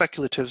in the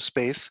speculative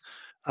space,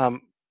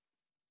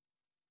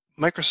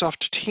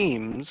 Microsoft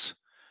Teams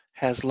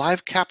has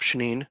live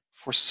captioning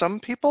for some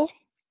people,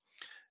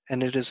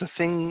 and it is a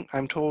thing,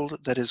 I'm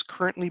told, that is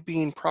currently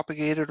being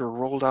propagated or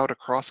rolled out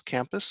across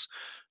campus.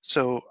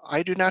 So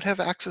I do not have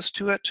access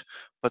to it,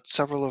 but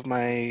several of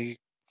my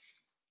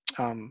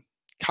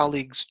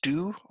colleagues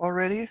do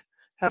already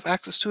have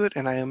access to it,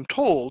 and I am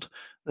told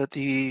that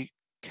the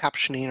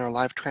captioning or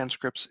live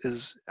transcripts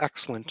is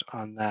excellent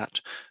on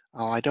that.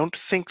 I don't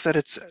think that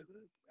it's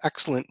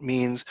excellent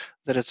means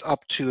that it's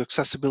up to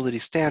accessibility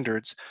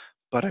standards,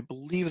 but I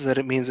believe that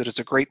it means that it's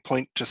a great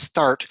point to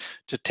start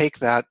to take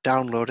that,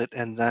 download it,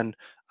 and then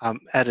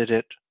edit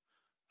it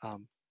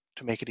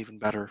to make it even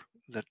better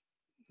that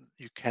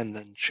you can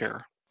then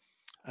share.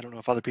 I don't know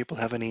if other people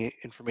have any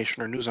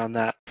information or news on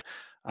that.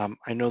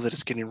 I know that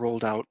it's getting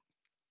rolled out.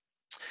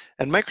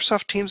 And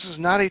Microsoft Teams is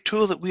not a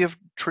tool that we have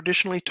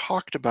traditionally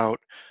talked about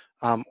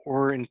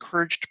or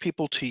encouraged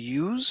people to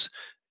use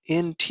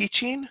in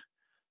teaching.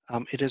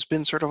 It has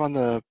been sort of on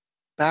the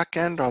back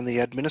end, on the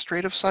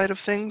administrative side of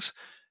things.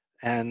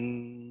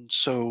 And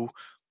so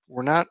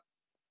we're not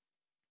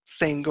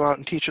saying go out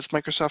and teach with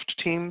Microsoft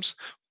Teams,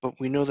 but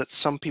we know that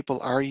some people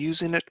are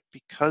using it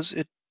because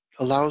it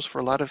allows for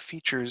a lot of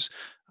features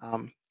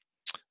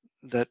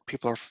that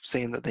people are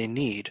saying that they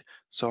need.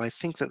 So I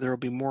think that there will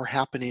be more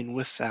happening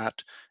with that.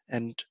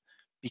 And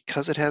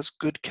because it has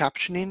good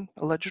captioning,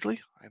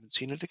 allegedly, I haven't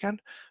seen it again,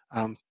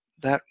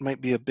 that might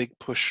be a big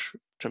push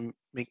to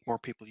make more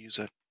people use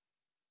it.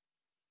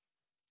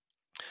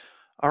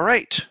 All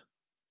right.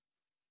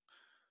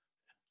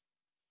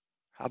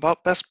 How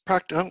about best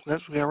practice? Oh,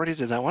 we already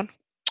did that one.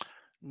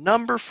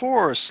 Number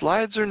 4,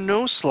 slides or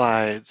no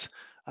slides.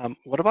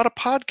 What about a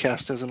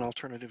podcast as an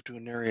alternative to a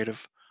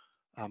narrative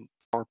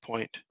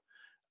PowerPoint?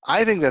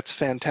 I think that's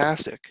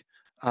fantastic.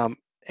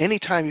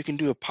 Anytime you can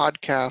do a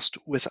podcast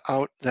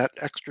without that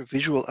extra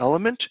visual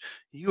element,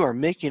 you are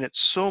making it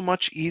so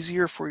much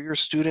easier for your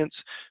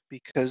students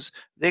because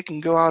they can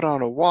go out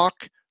on a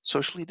walk,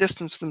 socially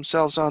distance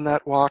themselves on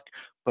that walk,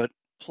 but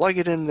plug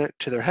it in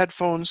to their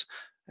headphones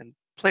and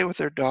play with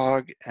their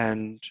dog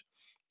and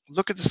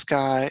look at the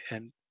sky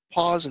and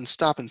pause and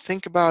stop and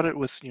think about it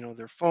with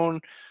their phone.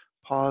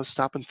 Pause,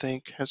 stop and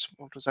think.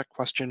 What was that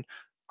question?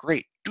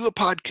 Great. Do a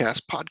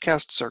podcast.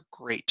 Podcasts are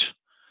great.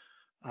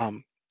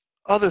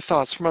 Other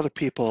thoughts from other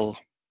people?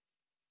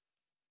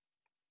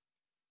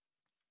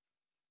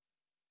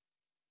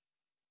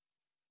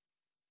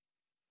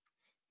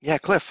 Yeah,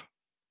 Cliff.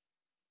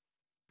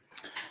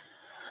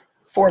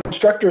 For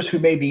instructors who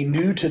may be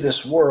new to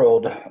this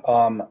world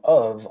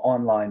of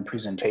online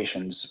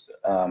presentations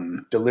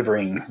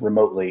delivering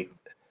remotely,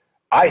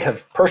 I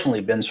have personally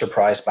been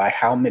surprised by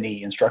how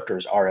many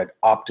instructors are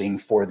opting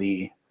for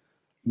the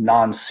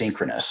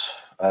non-synchronous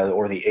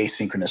or the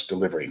asynchronous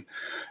delivery.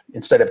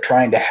 Instead of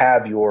trying to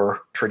have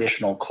your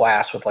traditional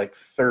class with like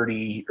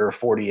 30 or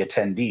 40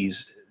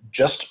 attendees,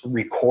 just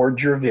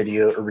record your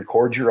video or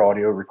record your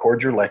audio,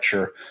 record your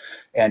lecture,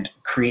 and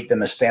create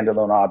them as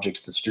standalone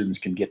objects that students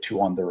can get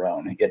to on their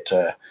own.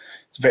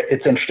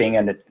 It's interesting,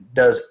 and it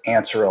does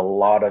answer a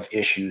lot of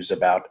issues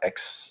about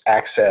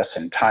access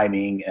and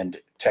timing and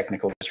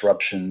technical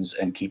disruptions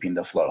and keeping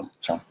the flow.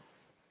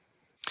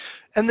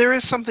 And there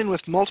is something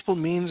with multiple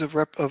means of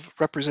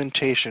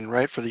representation,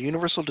 right? For the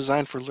universal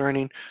design for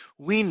learning,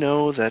 we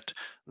know that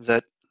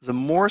the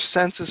more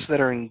senses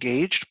that are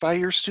engaged by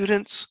your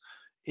students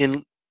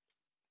in,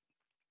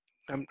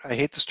 I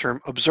hate this term,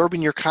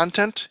 absorbing your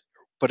content,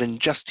 but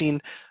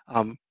ingesting,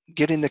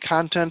 getting the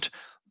content,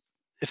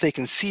 if they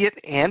can see it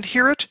and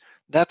hear it,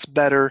 that's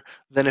better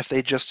than if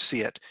they just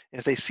see it.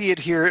 If they see it,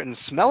 hear it, and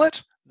smell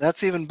it,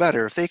 that's even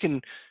better. If they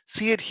can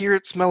see it, hear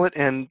it, smell it,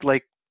 and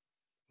like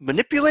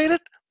manipulate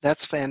it,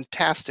 that's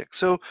fantastic.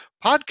 So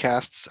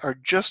podcasts are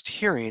just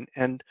hearing,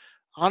 and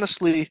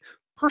honestly,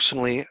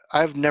 personally,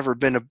 I've never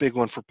been a big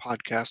one for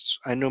podcasts.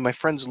 I know my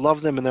friends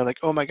love them, and they're like,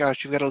 oh my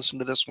gosh, you've got to listen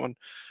to this one.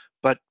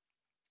 But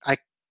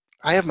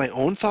I have my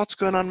own thoughts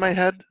going on in my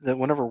head that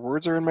whenever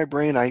words are in my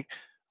brain, I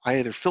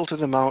either filter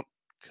them out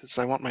because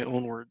I want my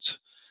own words.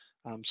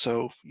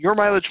 So your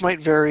mileage might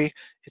vary.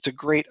 It's a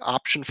great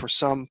option for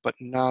some, but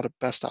not a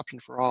best option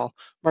for all.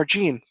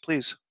 Margine,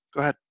 please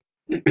go ahead.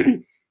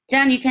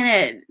 John, you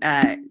kind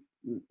of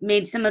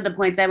made some of the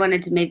points I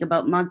wanted to make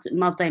about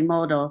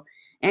multimodal.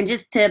 And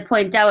just to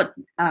point out,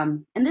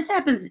 and this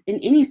happens in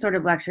any sort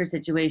of lecture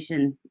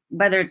situation,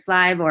 whether it's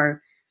live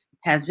or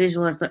has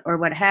visual or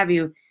what have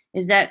you,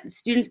 is that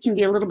students can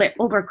be a little bit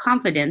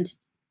overconfident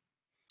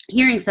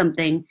hearing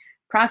something,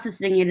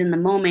 processing it in the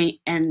moment,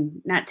 and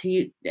not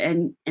to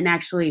and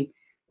actually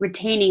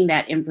retaining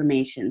that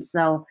information.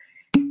 So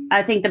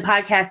I think the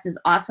podcast is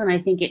awesome.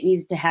 I think it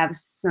needs to have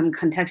some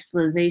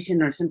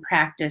contextualization or some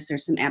practice or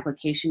some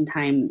application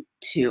time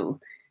too.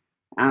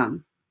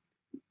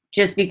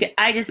 Just because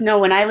I just know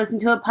when I listen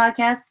to a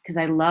podcast, because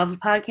I love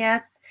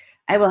podcasts,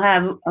 I will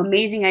have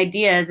amazing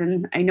ideas.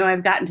 And I know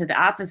I've gotten to the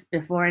office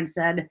before and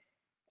said,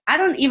 I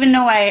don't even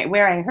know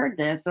where I heard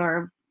this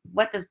or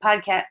what this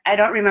podcast, I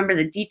don't remember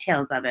the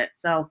details of it.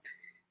 So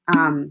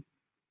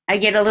I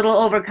get a little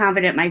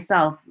overconfident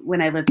myself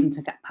when I listen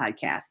to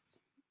podcasts.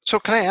 So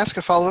can I ask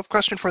a follow-up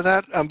question for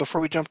that before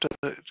we jump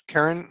to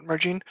Karen,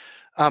 Margine?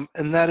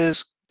 And that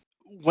is,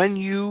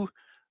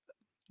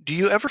 do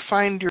you ever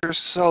find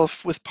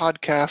yourself with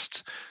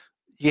podcasts,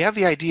 you have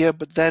the idea,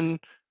 but then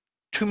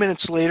 2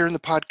 minutes later in the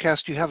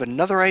podcast, you have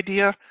another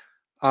idea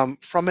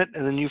from it,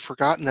 and then you've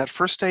forgotten that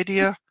first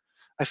idea?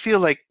 I feel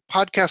like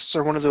podcasts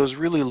are one of those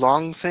really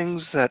long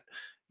things that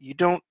you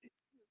don't,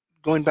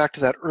 going back to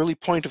that early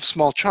point of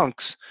small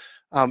chunks,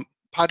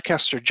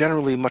 podcasts are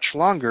generally much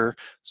longer.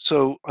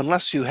 So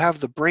unless you have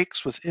the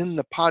breaks within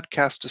the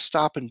podcast to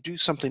stop and do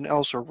something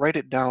else or write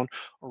it down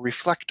or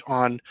reflect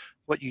on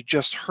what you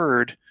just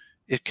heard,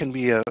 it can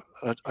be a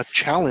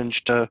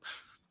challenge to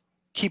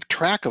keep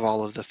track of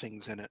all of the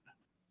things in it.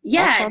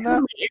 Yeah, Thoughts on that?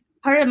 totally.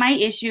 Part of my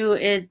issue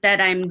is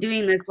that I'm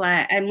doing this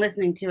while I'm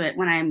listening to it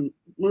when I'm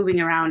moving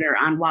around or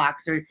on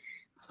walks or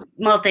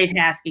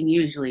multitasking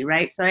usually,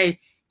 right? So I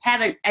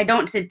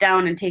don't sit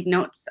down and take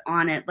notes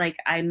on it like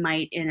I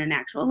might in an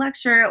actual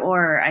lecture,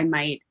 or I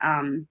might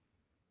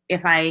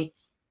if I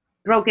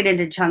broke it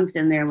into chunks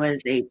and there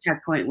was a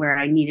checkpoint where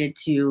I needed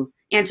to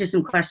answer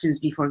some questions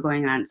before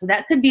going on. So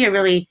that could be a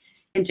really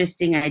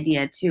interesting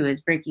idea too, is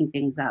breaking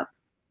things up.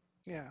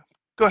 Yeah.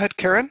 Go ahead,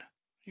 Karen.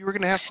 You were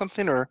going to have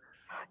something, or?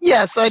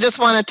 Yes, I just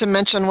wanted to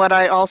mention what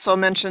I also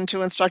mentioned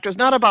to instructors,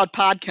 not about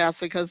podcasts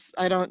because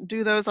I don't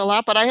do those a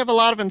lot, but I have a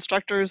lot of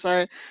instructors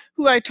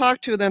who I talk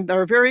to them that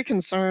are very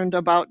concerned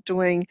about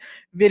doing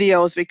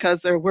videos because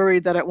they're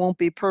worried that it won't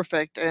be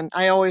perfect. And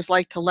I always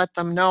like to let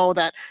them know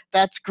that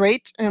that's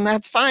great and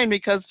that's fine,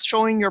 because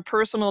showing your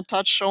personal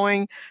touch,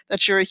 showing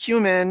that you're a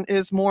human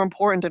is more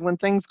important. And when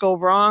things go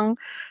wrong,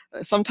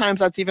 sometimes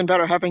that's even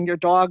better, having your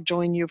dog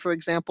join you, for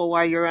example,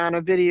 while you're on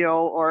a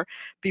video. Or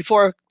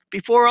before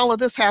all of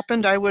this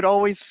happened, I would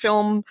always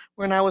film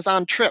when I was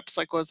on trips,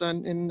 like was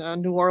in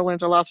New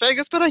Orleans or Las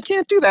Vegas, but I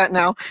can't do that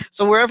now.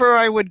 So wherever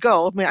I would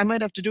go, I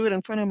might have to do it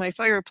in front of my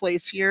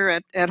fireplace here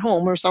at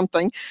home or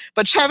something.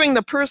 But having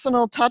the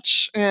personal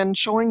touch and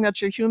showing that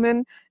you're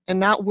human and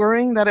not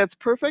worrying that it's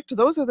perfect,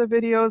 those are the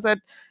videos that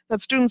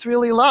students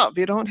really love.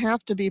 You don't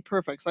have to be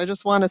perfect. So I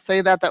just want to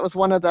say that was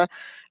one of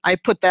I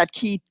put that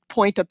key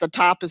point at the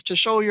top, is to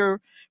show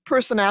your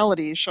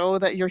personality, show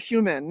that you're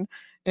human.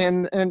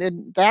 And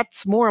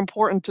that's more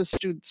important to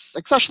students,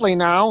 especially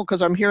now,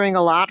 because I'm hearing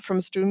a lot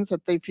from students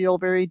that they feel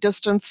very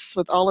distanced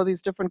with all of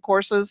these different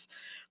courses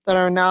that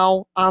are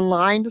now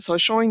online. So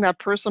showing that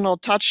personal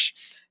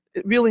touch,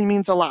 it really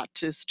means a lot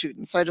to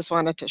students. So I just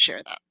wanted to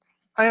share that.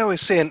 I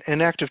always say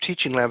in active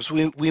teaching labs,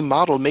 we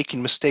model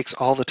making mistakes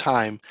all the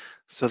time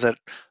so that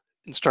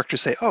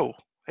instructors say, oh,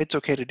 it's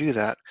okay to do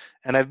that.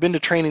 And I've been to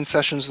training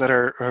sessions that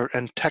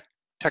and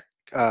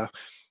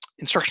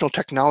instructional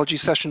technology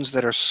sessions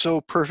that are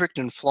so perfect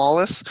and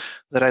flawless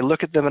that I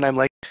look at them and I'm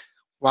like,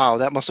 wow,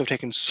 that must have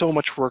taken so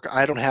much work.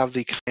 I don't have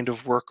the kind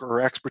of work or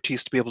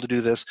expertise to be able to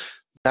do this.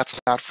 That's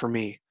not for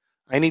me.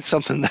 I need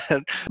something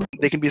that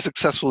they can be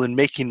successful in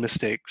making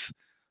mistakes.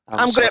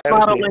 I'm good at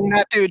modeling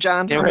that too,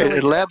 John. Yeah, right.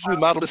 At labs, we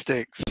model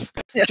mistakes.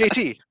 Yeah.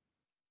 JT.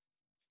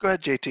 Go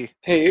ahead, JT.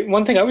 Hey,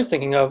 one thing I was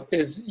thinking of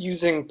is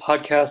using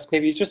podcasts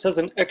maybe just as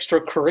an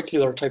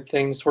extracurricular type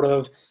thing, sort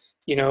of,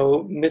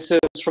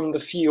 missives from the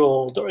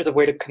field, or as a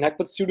way to connect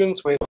with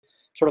students with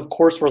sort of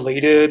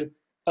course-related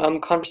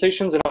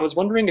conversations. And I was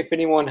wondering if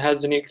anyone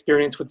has any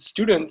experience with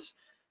students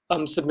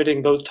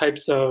submitting those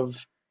types of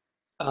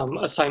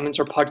assignments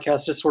or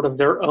podcasts, just sort of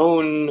their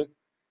own,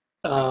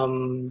 I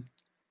don't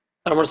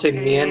want to say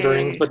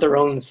meanderings, but their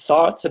own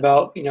thoughts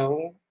about,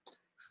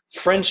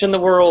 French in the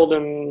world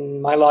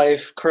and my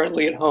life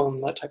currently at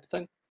home, that type of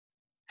thing.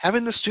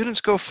 Having the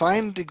students go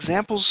find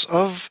examples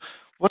of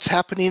what's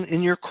happening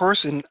in your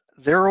course in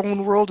their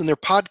own world and their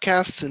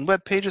podcasts and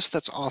web pages,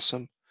 that's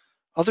awesome.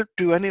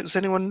 Does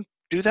anyone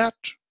do that?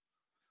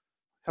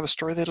 Have a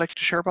story they'd like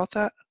to share about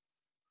that?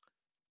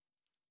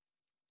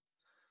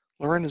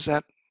 Lauren, is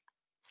that?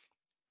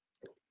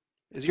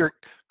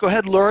 Go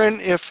ahead, Lauren.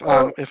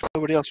 So If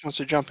nobody else wants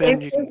to jump it,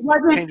 in, you it can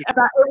wasn't change it.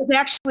 about, it was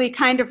actually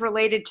kind of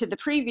related to the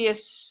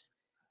previous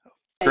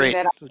thing Great.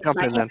 that I Jump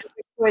my in then. answer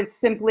was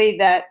simply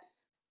that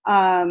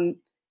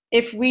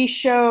if we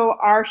show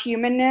our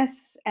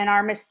humanness and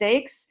our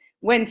mistakes,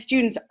 when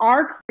students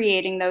are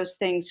creating those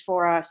things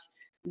for us,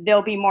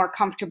 they'll be more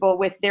comfortable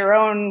with their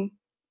own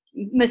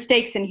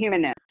mistakes and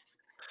humanness.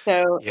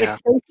 So Yeah.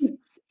 if they see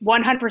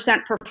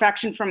 100%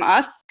 perfection from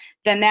us,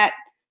 then that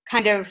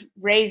kind of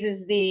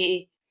raises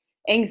the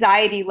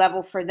anxiety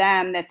level for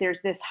them that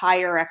there's this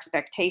higher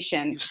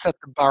expectation. You've set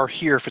the bar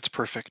here if it's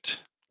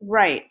perfect.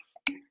 Right.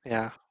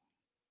 Yeah.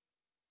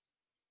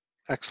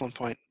 Excellent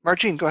point.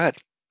 Margine, go ahead.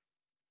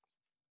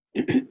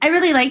 I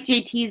really like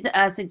JT's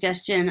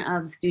suggestion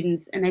of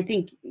students, and I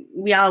think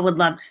we all would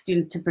love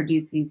students to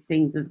produce these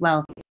things as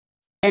well.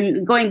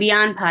 And going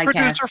beyond podcasts.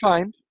 Produce or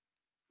find.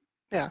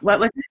 Yeah. What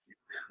was it?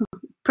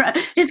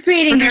 Just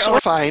creating Produce their or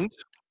own. find.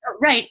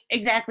 Right,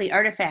 exactly,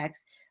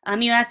 artifacts.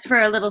 You asked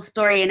for a little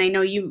story, and I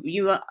know you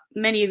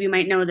many of you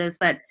might know this,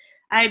 but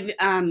I've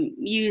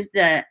used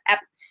the app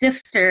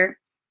Sifter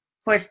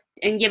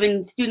and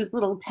given students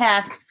little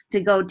tasks to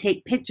go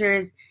take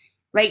pictures,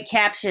 write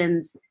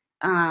captions,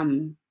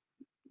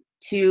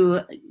 to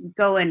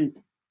go and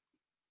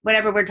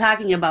whatever we're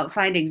talking about,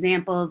 find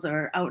examples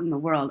or out in the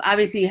world.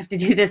 Obviously, you have to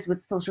do this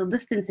with social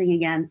distancing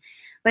again,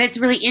 but it's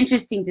really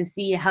interesting to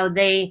see how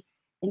they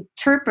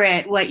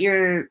interpret what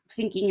you're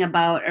thinking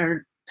about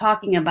or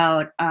talking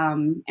about,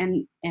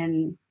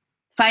 and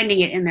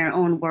finding it in their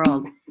own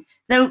world.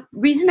 The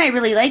reason I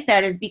really like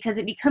that is because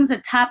it becomes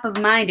a top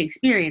of mind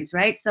experience,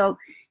 right? So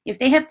if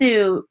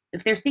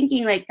they're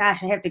thinking like,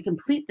 gosh, I have to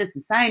complete this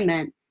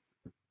assignment,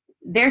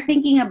 they're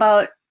thinking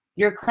about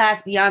your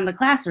class beyond the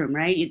classroom,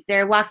 right?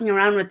 They're walking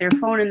around with their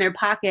phone in their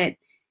pocket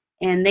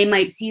and they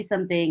might see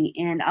something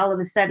and all of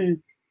a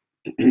sudden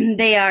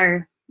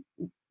they're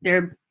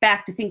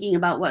back to thinking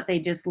about what they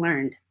just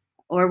learned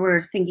or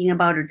were thinking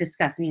about or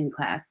discussing in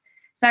class.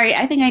 Sorry,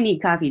 I think I need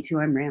coffee too.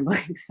 I'm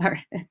rambling.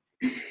 Sorry.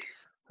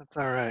 That's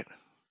all right.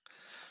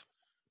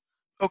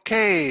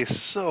 Okay,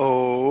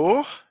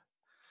 so,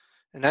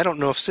 and I don't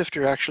know if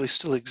Sifter actually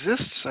still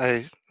exists.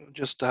 I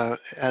just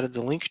added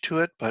the link to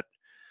it, but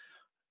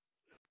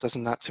it does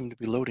not seem to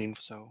be loading,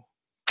 so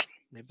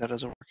maybe that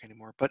doesn't work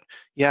anymore. But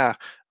yeah,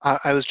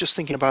 I was just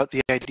thinking about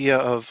the idea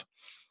of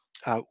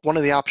one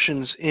of the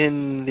options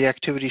in the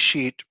activity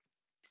sheet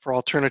for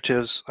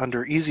alternatives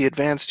under Easy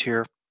Advanced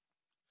here.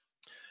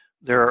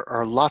 There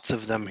are lots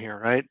of them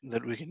here, right,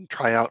 that we can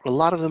try out. A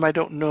lot of them I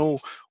don't know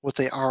what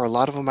they are. A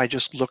lot of them I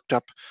just looked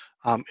up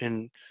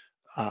in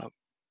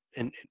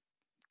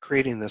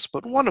creating this.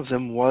 But one of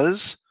them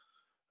was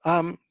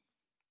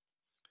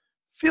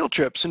field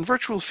trips and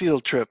virtual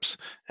field trips.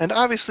 And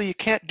obviously you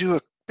can't do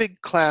a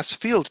big class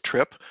field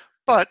trip,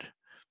 but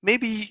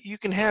maybe you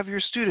can have your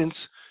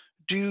students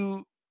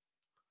do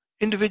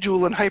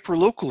individual and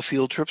hyperlocal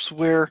field trips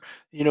where,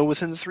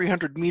 within the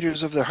 300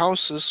 meters of their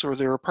houses or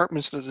their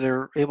apartments that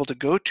they're able to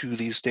go to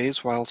these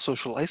days while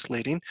social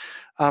isolating,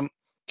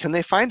 can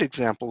they find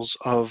examples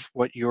of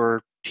what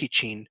you're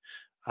teaching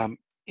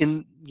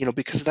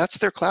because that's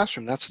their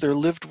classroom, that's their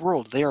lived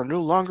world. They are no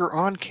longer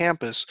on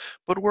campus,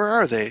 but where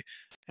are they?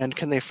 And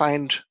can they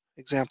find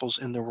examples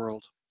in their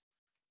world?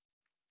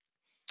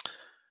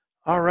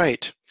 All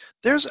right.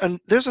 There's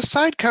a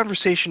side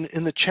conversation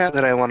in the chat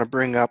that I want to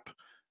bring up,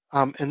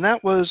 and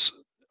that was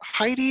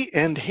Heidi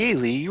and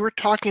Haley. You were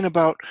talking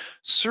about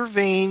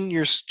surveying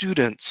your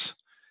students.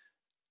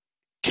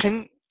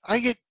 Can I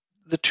get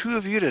the two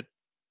of you to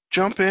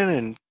jump in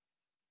and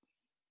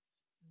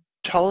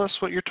tell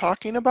us what you're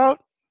talking about?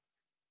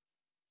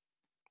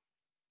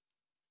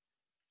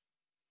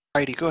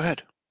 Heidi, go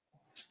ahead.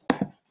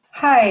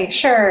 Hi,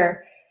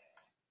 sure.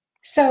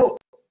 So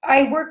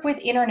I work with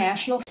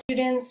international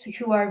students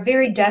who are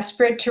very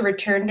desperate to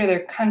return to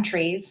their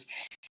countries.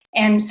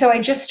 And so I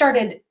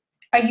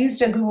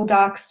used a Google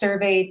Docs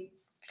survey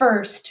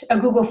first, a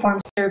Google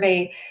Forms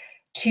survey,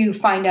 to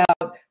find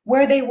out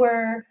where they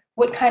were,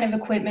 what kind of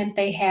equipment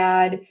they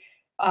had,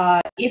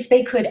 if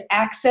they could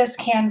access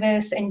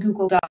Canvas and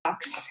Google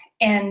Docs.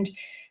 And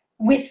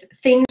with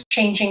things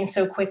changing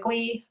so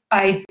quickly,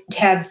 I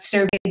have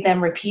surveyed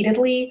them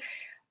repeatedly.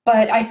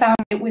 But I found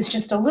it was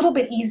just a little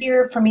bit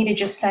easier for me to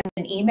just send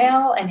an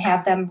email and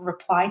have them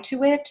reply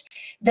to it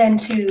than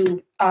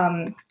to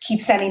keep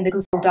sending the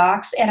Google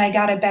Docs. And I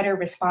got a better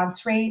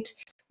response rate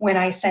when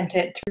I sent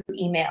it through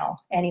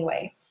email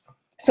anyway.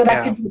 So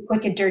that could be a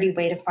quick and dirty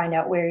way to find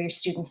out where your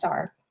students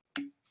are.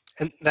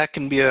 And that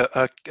can be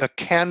a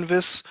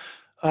Canvas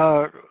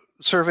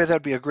survey.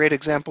 That'd be a great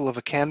example of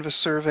a Canvas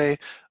survey.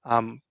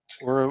 One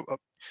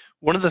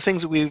of the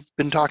things that we've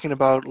been talking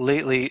about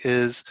lately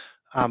is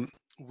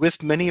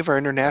with many of our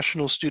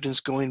international students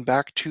going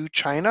back to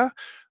China,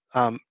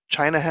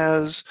 China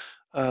has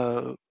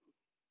a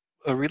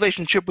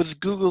relationship with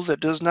Google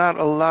that does not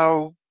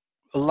allow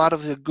a lot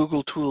of the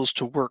Google tools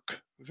to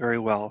work very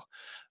well.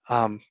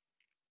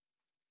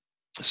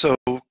 So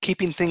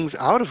keeping things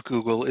out of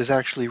Google is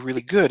actually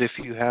really good if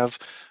you have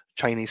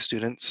Chinese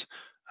students.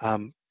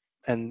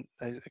 and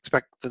I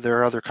expect that there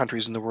are other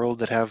countries in the world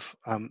that have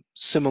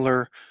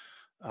similar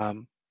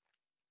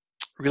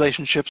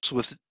relationships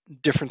with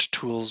different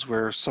tools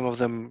where some of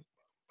them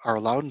are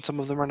allowed and some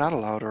of them are not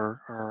allowed,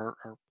 or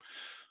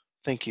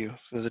thank you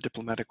for the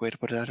diplomatic way to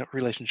put it,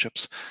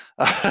 relationships.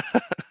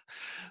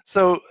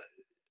 So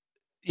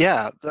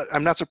yeah,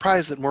 I'm not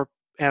surprised that more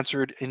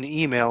answered in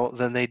email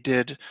than they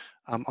did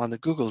on the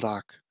Google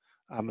Doc,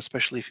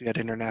 especially if you had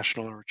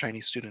international or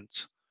Chinese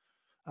students.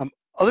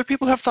 Other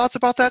people have thoughts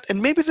about that, and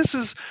maybe this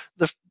is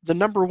the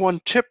number one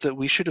tip that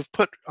we should have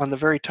put on the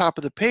very top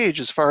of the page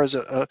as far as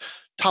a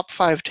top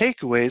 5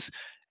 takeaways.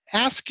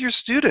 Ask your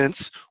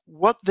students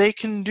what they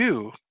can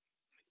do.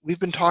 We've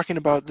been talking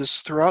about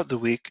this throughout the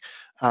week,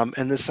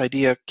 and this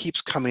idea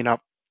keeps coming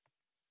up.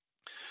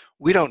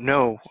 We don't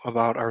know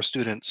about our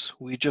students.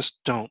 We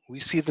just don't. We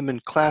see them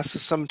in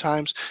classes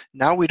sometimes.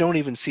 Now we don't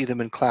even see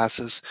them in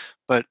classes,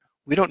 but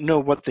we don't know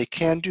what they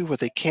can do,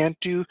 what they can't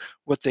do,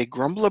 what they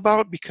grumble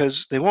about,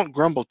 because they won't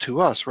grumble to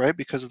us, right?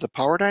 Because of the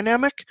power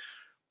dynamic.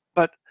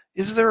 But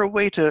is there a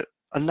way to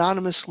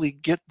anonymously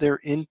get their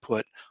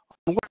input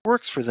on what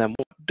works for them,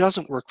 what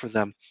doesn't work for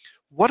them?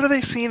 What are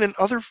they seeing in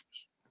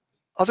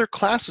other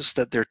classes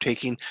that they're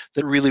taking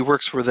that really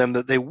works for them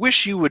that they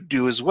wish you would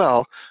do as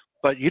well,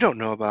 but you don't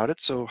know about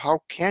it, so how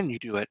can you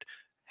do it?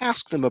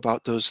 Ask them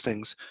about those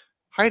things.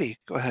 Heidi,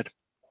 go ahead.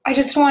 I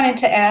just wanted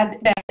to add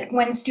that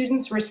when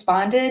students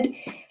responded,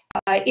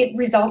 it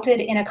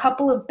resulted in a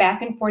couple of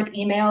back and forth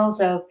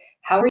emails of,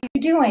 how are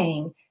you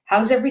doing?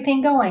 How's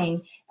everything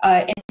going?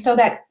 And so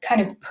that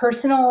kind of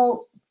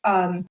personal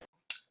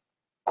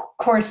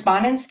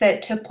correspondence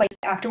that took place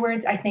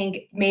afterwards, I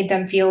think, made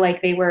them feel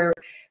like they were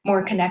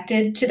more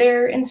connected to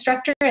their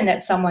instructor and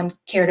that someone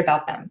cared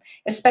about them,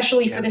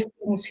 especially for the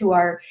students who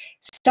are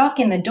stuck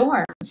in the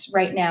dorms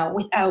right now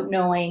without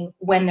knowing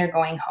when they're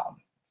going home.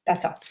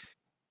 That's all.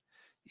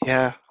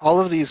 Yeah, all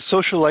of these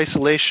social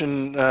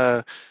isolation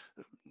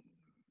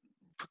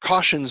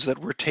precautions that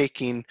we're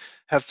taking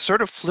have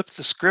sort of flipped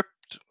the script.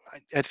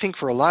 I think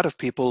for a lot of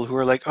people who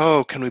are like,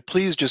 oh, can we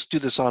please just do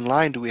this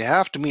online? Do we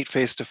have to meet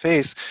face to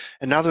face?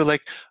 And now they're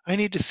like, I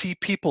need to see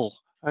people.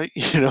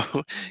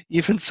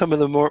 Even some of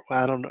the more,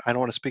 I don't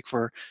want to speak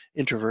for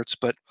introverts,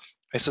 but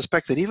I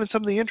suspect that even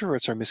some of the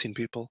introverts are missing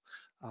people.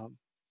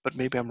 But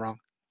maybe I'm wrong.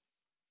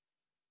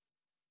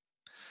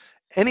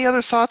 Any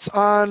other thoughts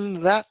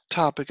on that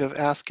topic of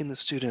asking the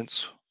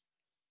students?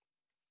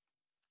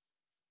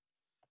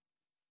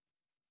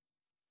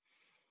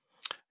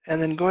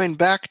 And then going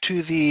back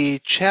to the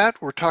chat,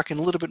 we're talking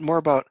a little bit more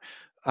about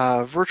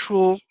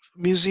virtual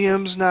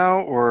museums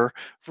now, or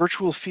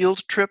virtual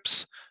field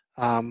trips.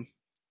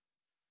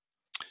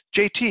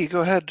 JT,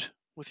 go ahead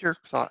with your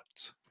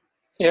thoughts.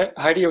 Yeah,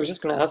 Heidi, I was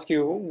just going to ask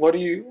you,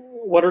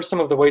 what are some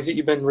of the ways that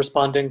you've been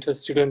responding to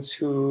students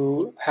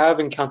who have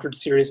encountered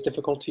serious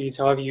difficulties?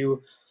 How have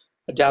you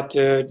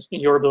adapted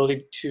your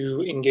ability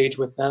to engage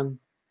with them?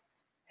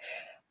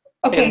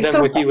 Okay, and them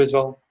so with you as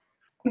well?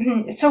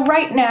 So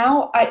right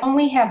now, I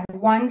only have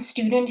one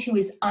student who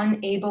is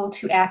unable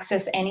to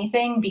access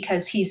anything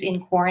because he's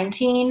in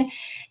quarantine.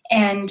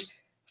 And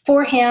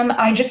for him,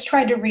 I just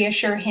tried to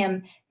reassure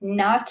him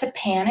not to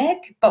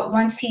panic, but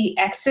once he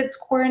exits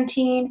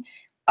quarantine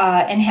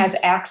and has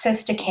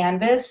access to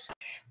Canvas,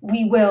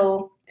 we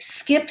will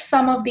skip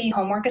some of the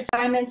homework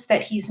assignments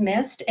that he's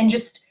missed and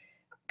just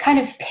kind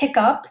of pick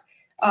up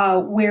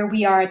where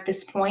we are at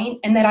this point,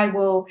 and that I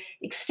will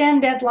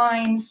extend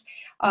deadlines,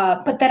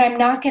 but that I'm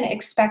not going to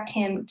expect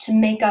him to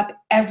make up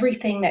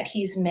everything that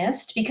he's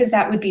missed, because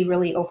that would be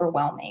really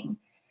overwhelming.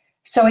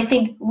 So I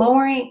think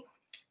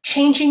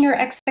changing your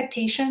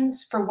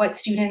expectations for what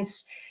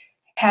students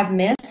have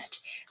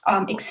missed,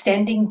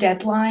 extending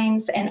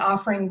deadlines, and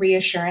offering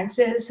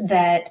reassurances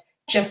that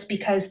just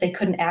because they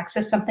couldn't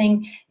access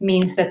something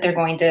means that they're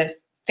going to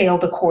fail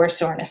the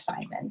course or an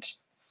assignment.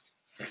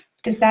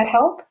 Does that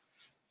help?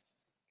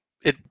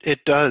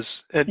 It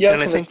does. And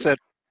I think that,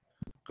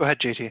 go ahead,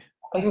 JT.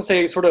 I was going to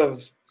say, it sort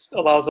of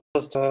allows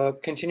us to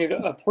continue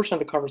a portion of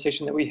the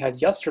conversation that we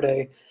had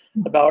yesterday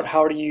about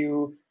how do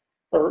you,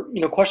 or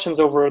questions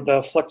over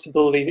the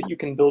flexibility that you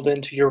can build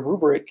into your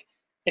rubric,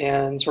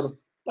 and sort of,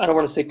 I don't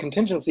want to say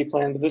contingency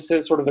plan, but this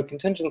is sort of a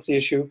contingency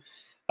issue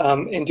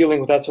in dealing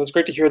with that. So it's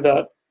great to hear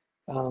that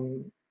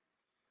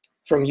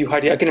from you,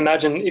 Heidi. I can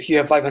imagine if you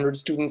have 500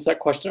 students, that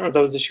question or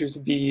those issues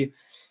would be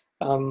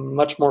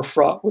much more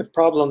fraught with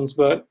problems,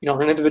 but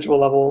on an individual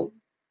level,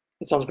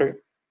 it sounds great.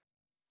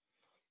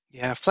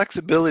 Yeah,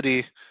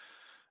 flexibility,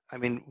 I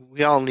mean,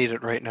 we all need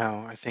it right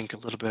now, I think, a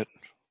little bit,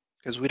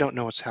 because we don't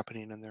know what's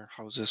happening in their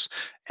houses.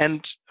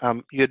 And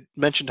you had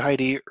mentioned,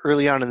 Heidi,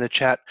 early on in the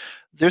chat,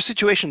 their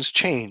situations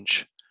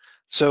change.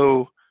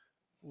 So,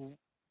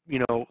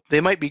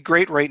 they might be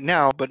great right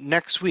now, but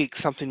next week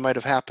something might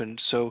have happened.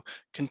 So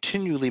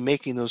continually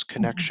making those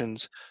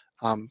connections,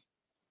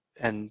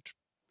 and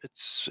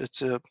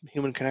it's a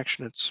human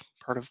connection. It's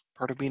part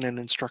of being an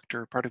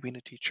instructor, part of being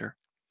a teacher.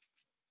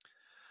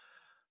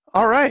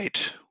 All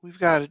right, we've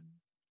got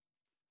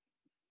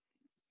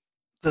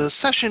the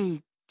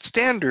session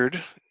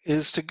standard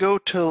is to go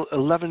till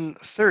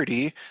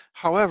 11:30.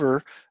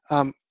 However,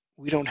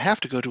 we don't have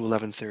to go to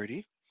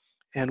 11:30,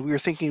 and we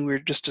were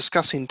just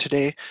discussing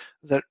today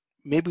that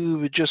maybe we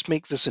would just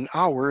make this an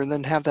hour and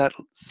then have that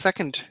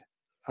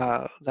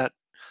that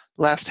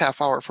last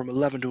half hour from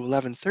 11 to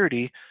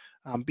 11:30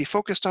 be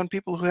focused on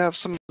people who have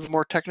some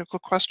more technical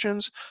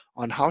questions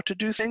on how to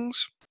do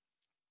things.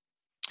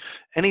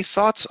 Any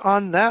thoughts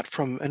on that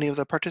from any of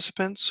the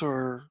participants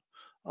or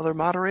other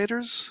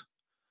moderators?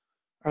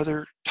 Are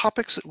there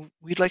topics that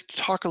we'd like to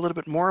talk a little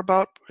bit more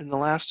about in the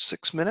last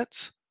 6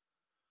 minutes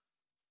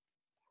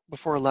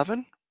before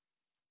 11?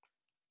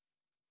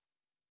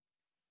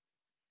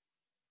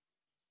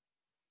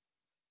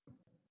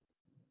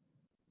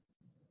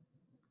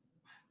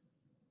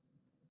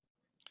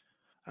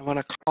 I want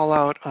to call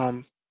out,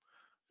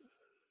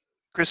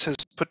 Chris has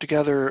put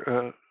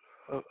together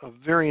a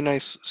very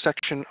nice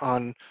section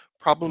on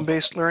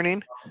problem-based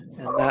learning,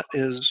 and that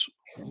is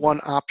one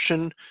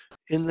option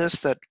in this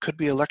that could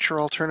be a lecture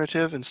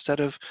alternative instead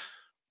of,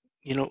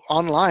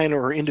 online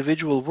or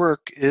individual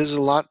work is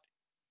a lot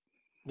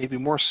maybe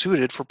more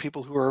suited for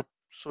people who are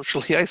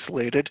socially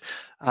isolated.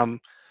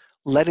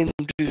 Letting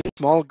them do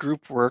small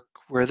group work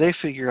where they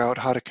figure out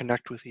how to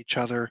connect with each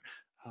other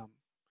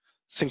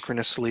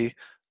synchronously,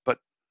 but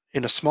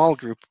in a small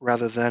group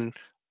rather than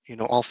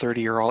all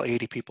 30 or all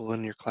 80 people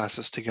in your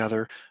classes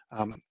together.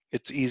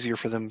 It's easier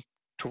for them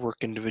to work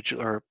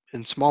individual or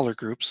in smaller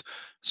groups,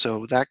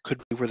 so that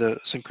could be where the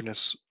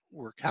synchronous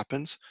work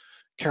happens.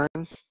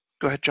 Karen,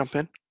 go ahead, jump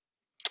in.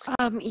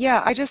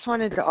 Yeah, I just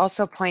wanted to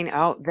also point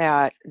out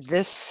that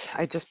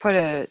I just put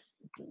a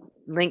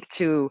link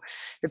to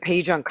the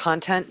page on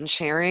content and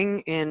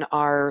sharing in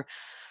our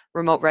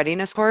remote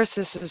readiness course.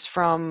 This is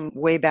from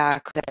way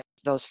back,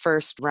 those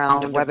first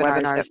round of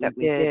webinars that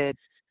we did.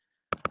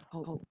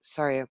 Oh,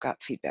 sorry, I've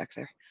got feedback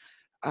there.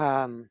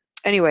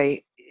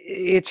 Anyway,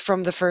 it's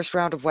from the first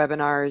round of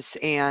webinars,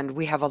 and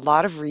we have a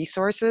lot of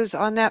resources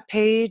on that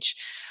page.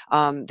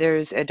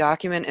 There's a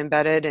document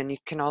embedded, and you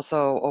can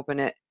also open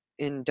it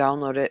and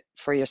download it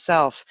for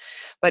yourself.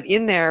 But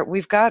in there,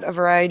 we've got a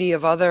variety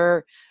of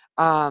other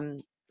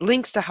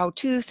links to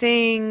how-to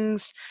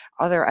things,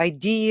 other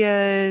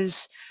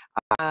ideas,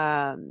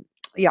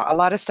 yeah, a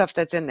lot of stuff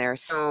that's in there.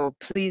 So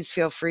please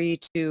feel free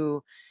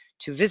to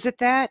visit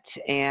that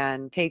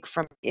and take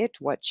from it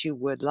what you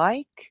would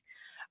like.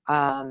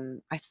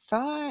 I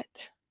thought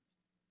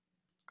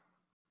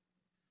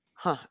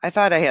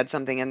I had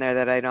something in there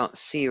that I don't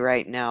see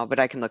right now, but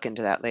I can look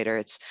into that later.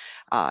 It's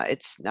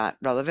not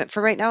relevant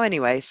for right now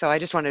anyway, so I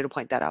just wanted to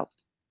point that out.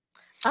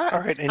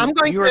 All right, and I'm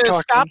going you were to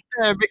stop.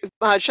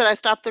 talking. Should I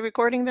stop the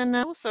recording then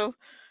now? So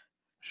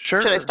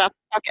Sure. should I stop?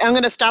 Okay, I'm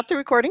going to stop the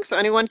recording so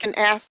anyone can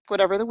ask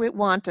whatever they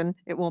want and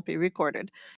it won't be recorded.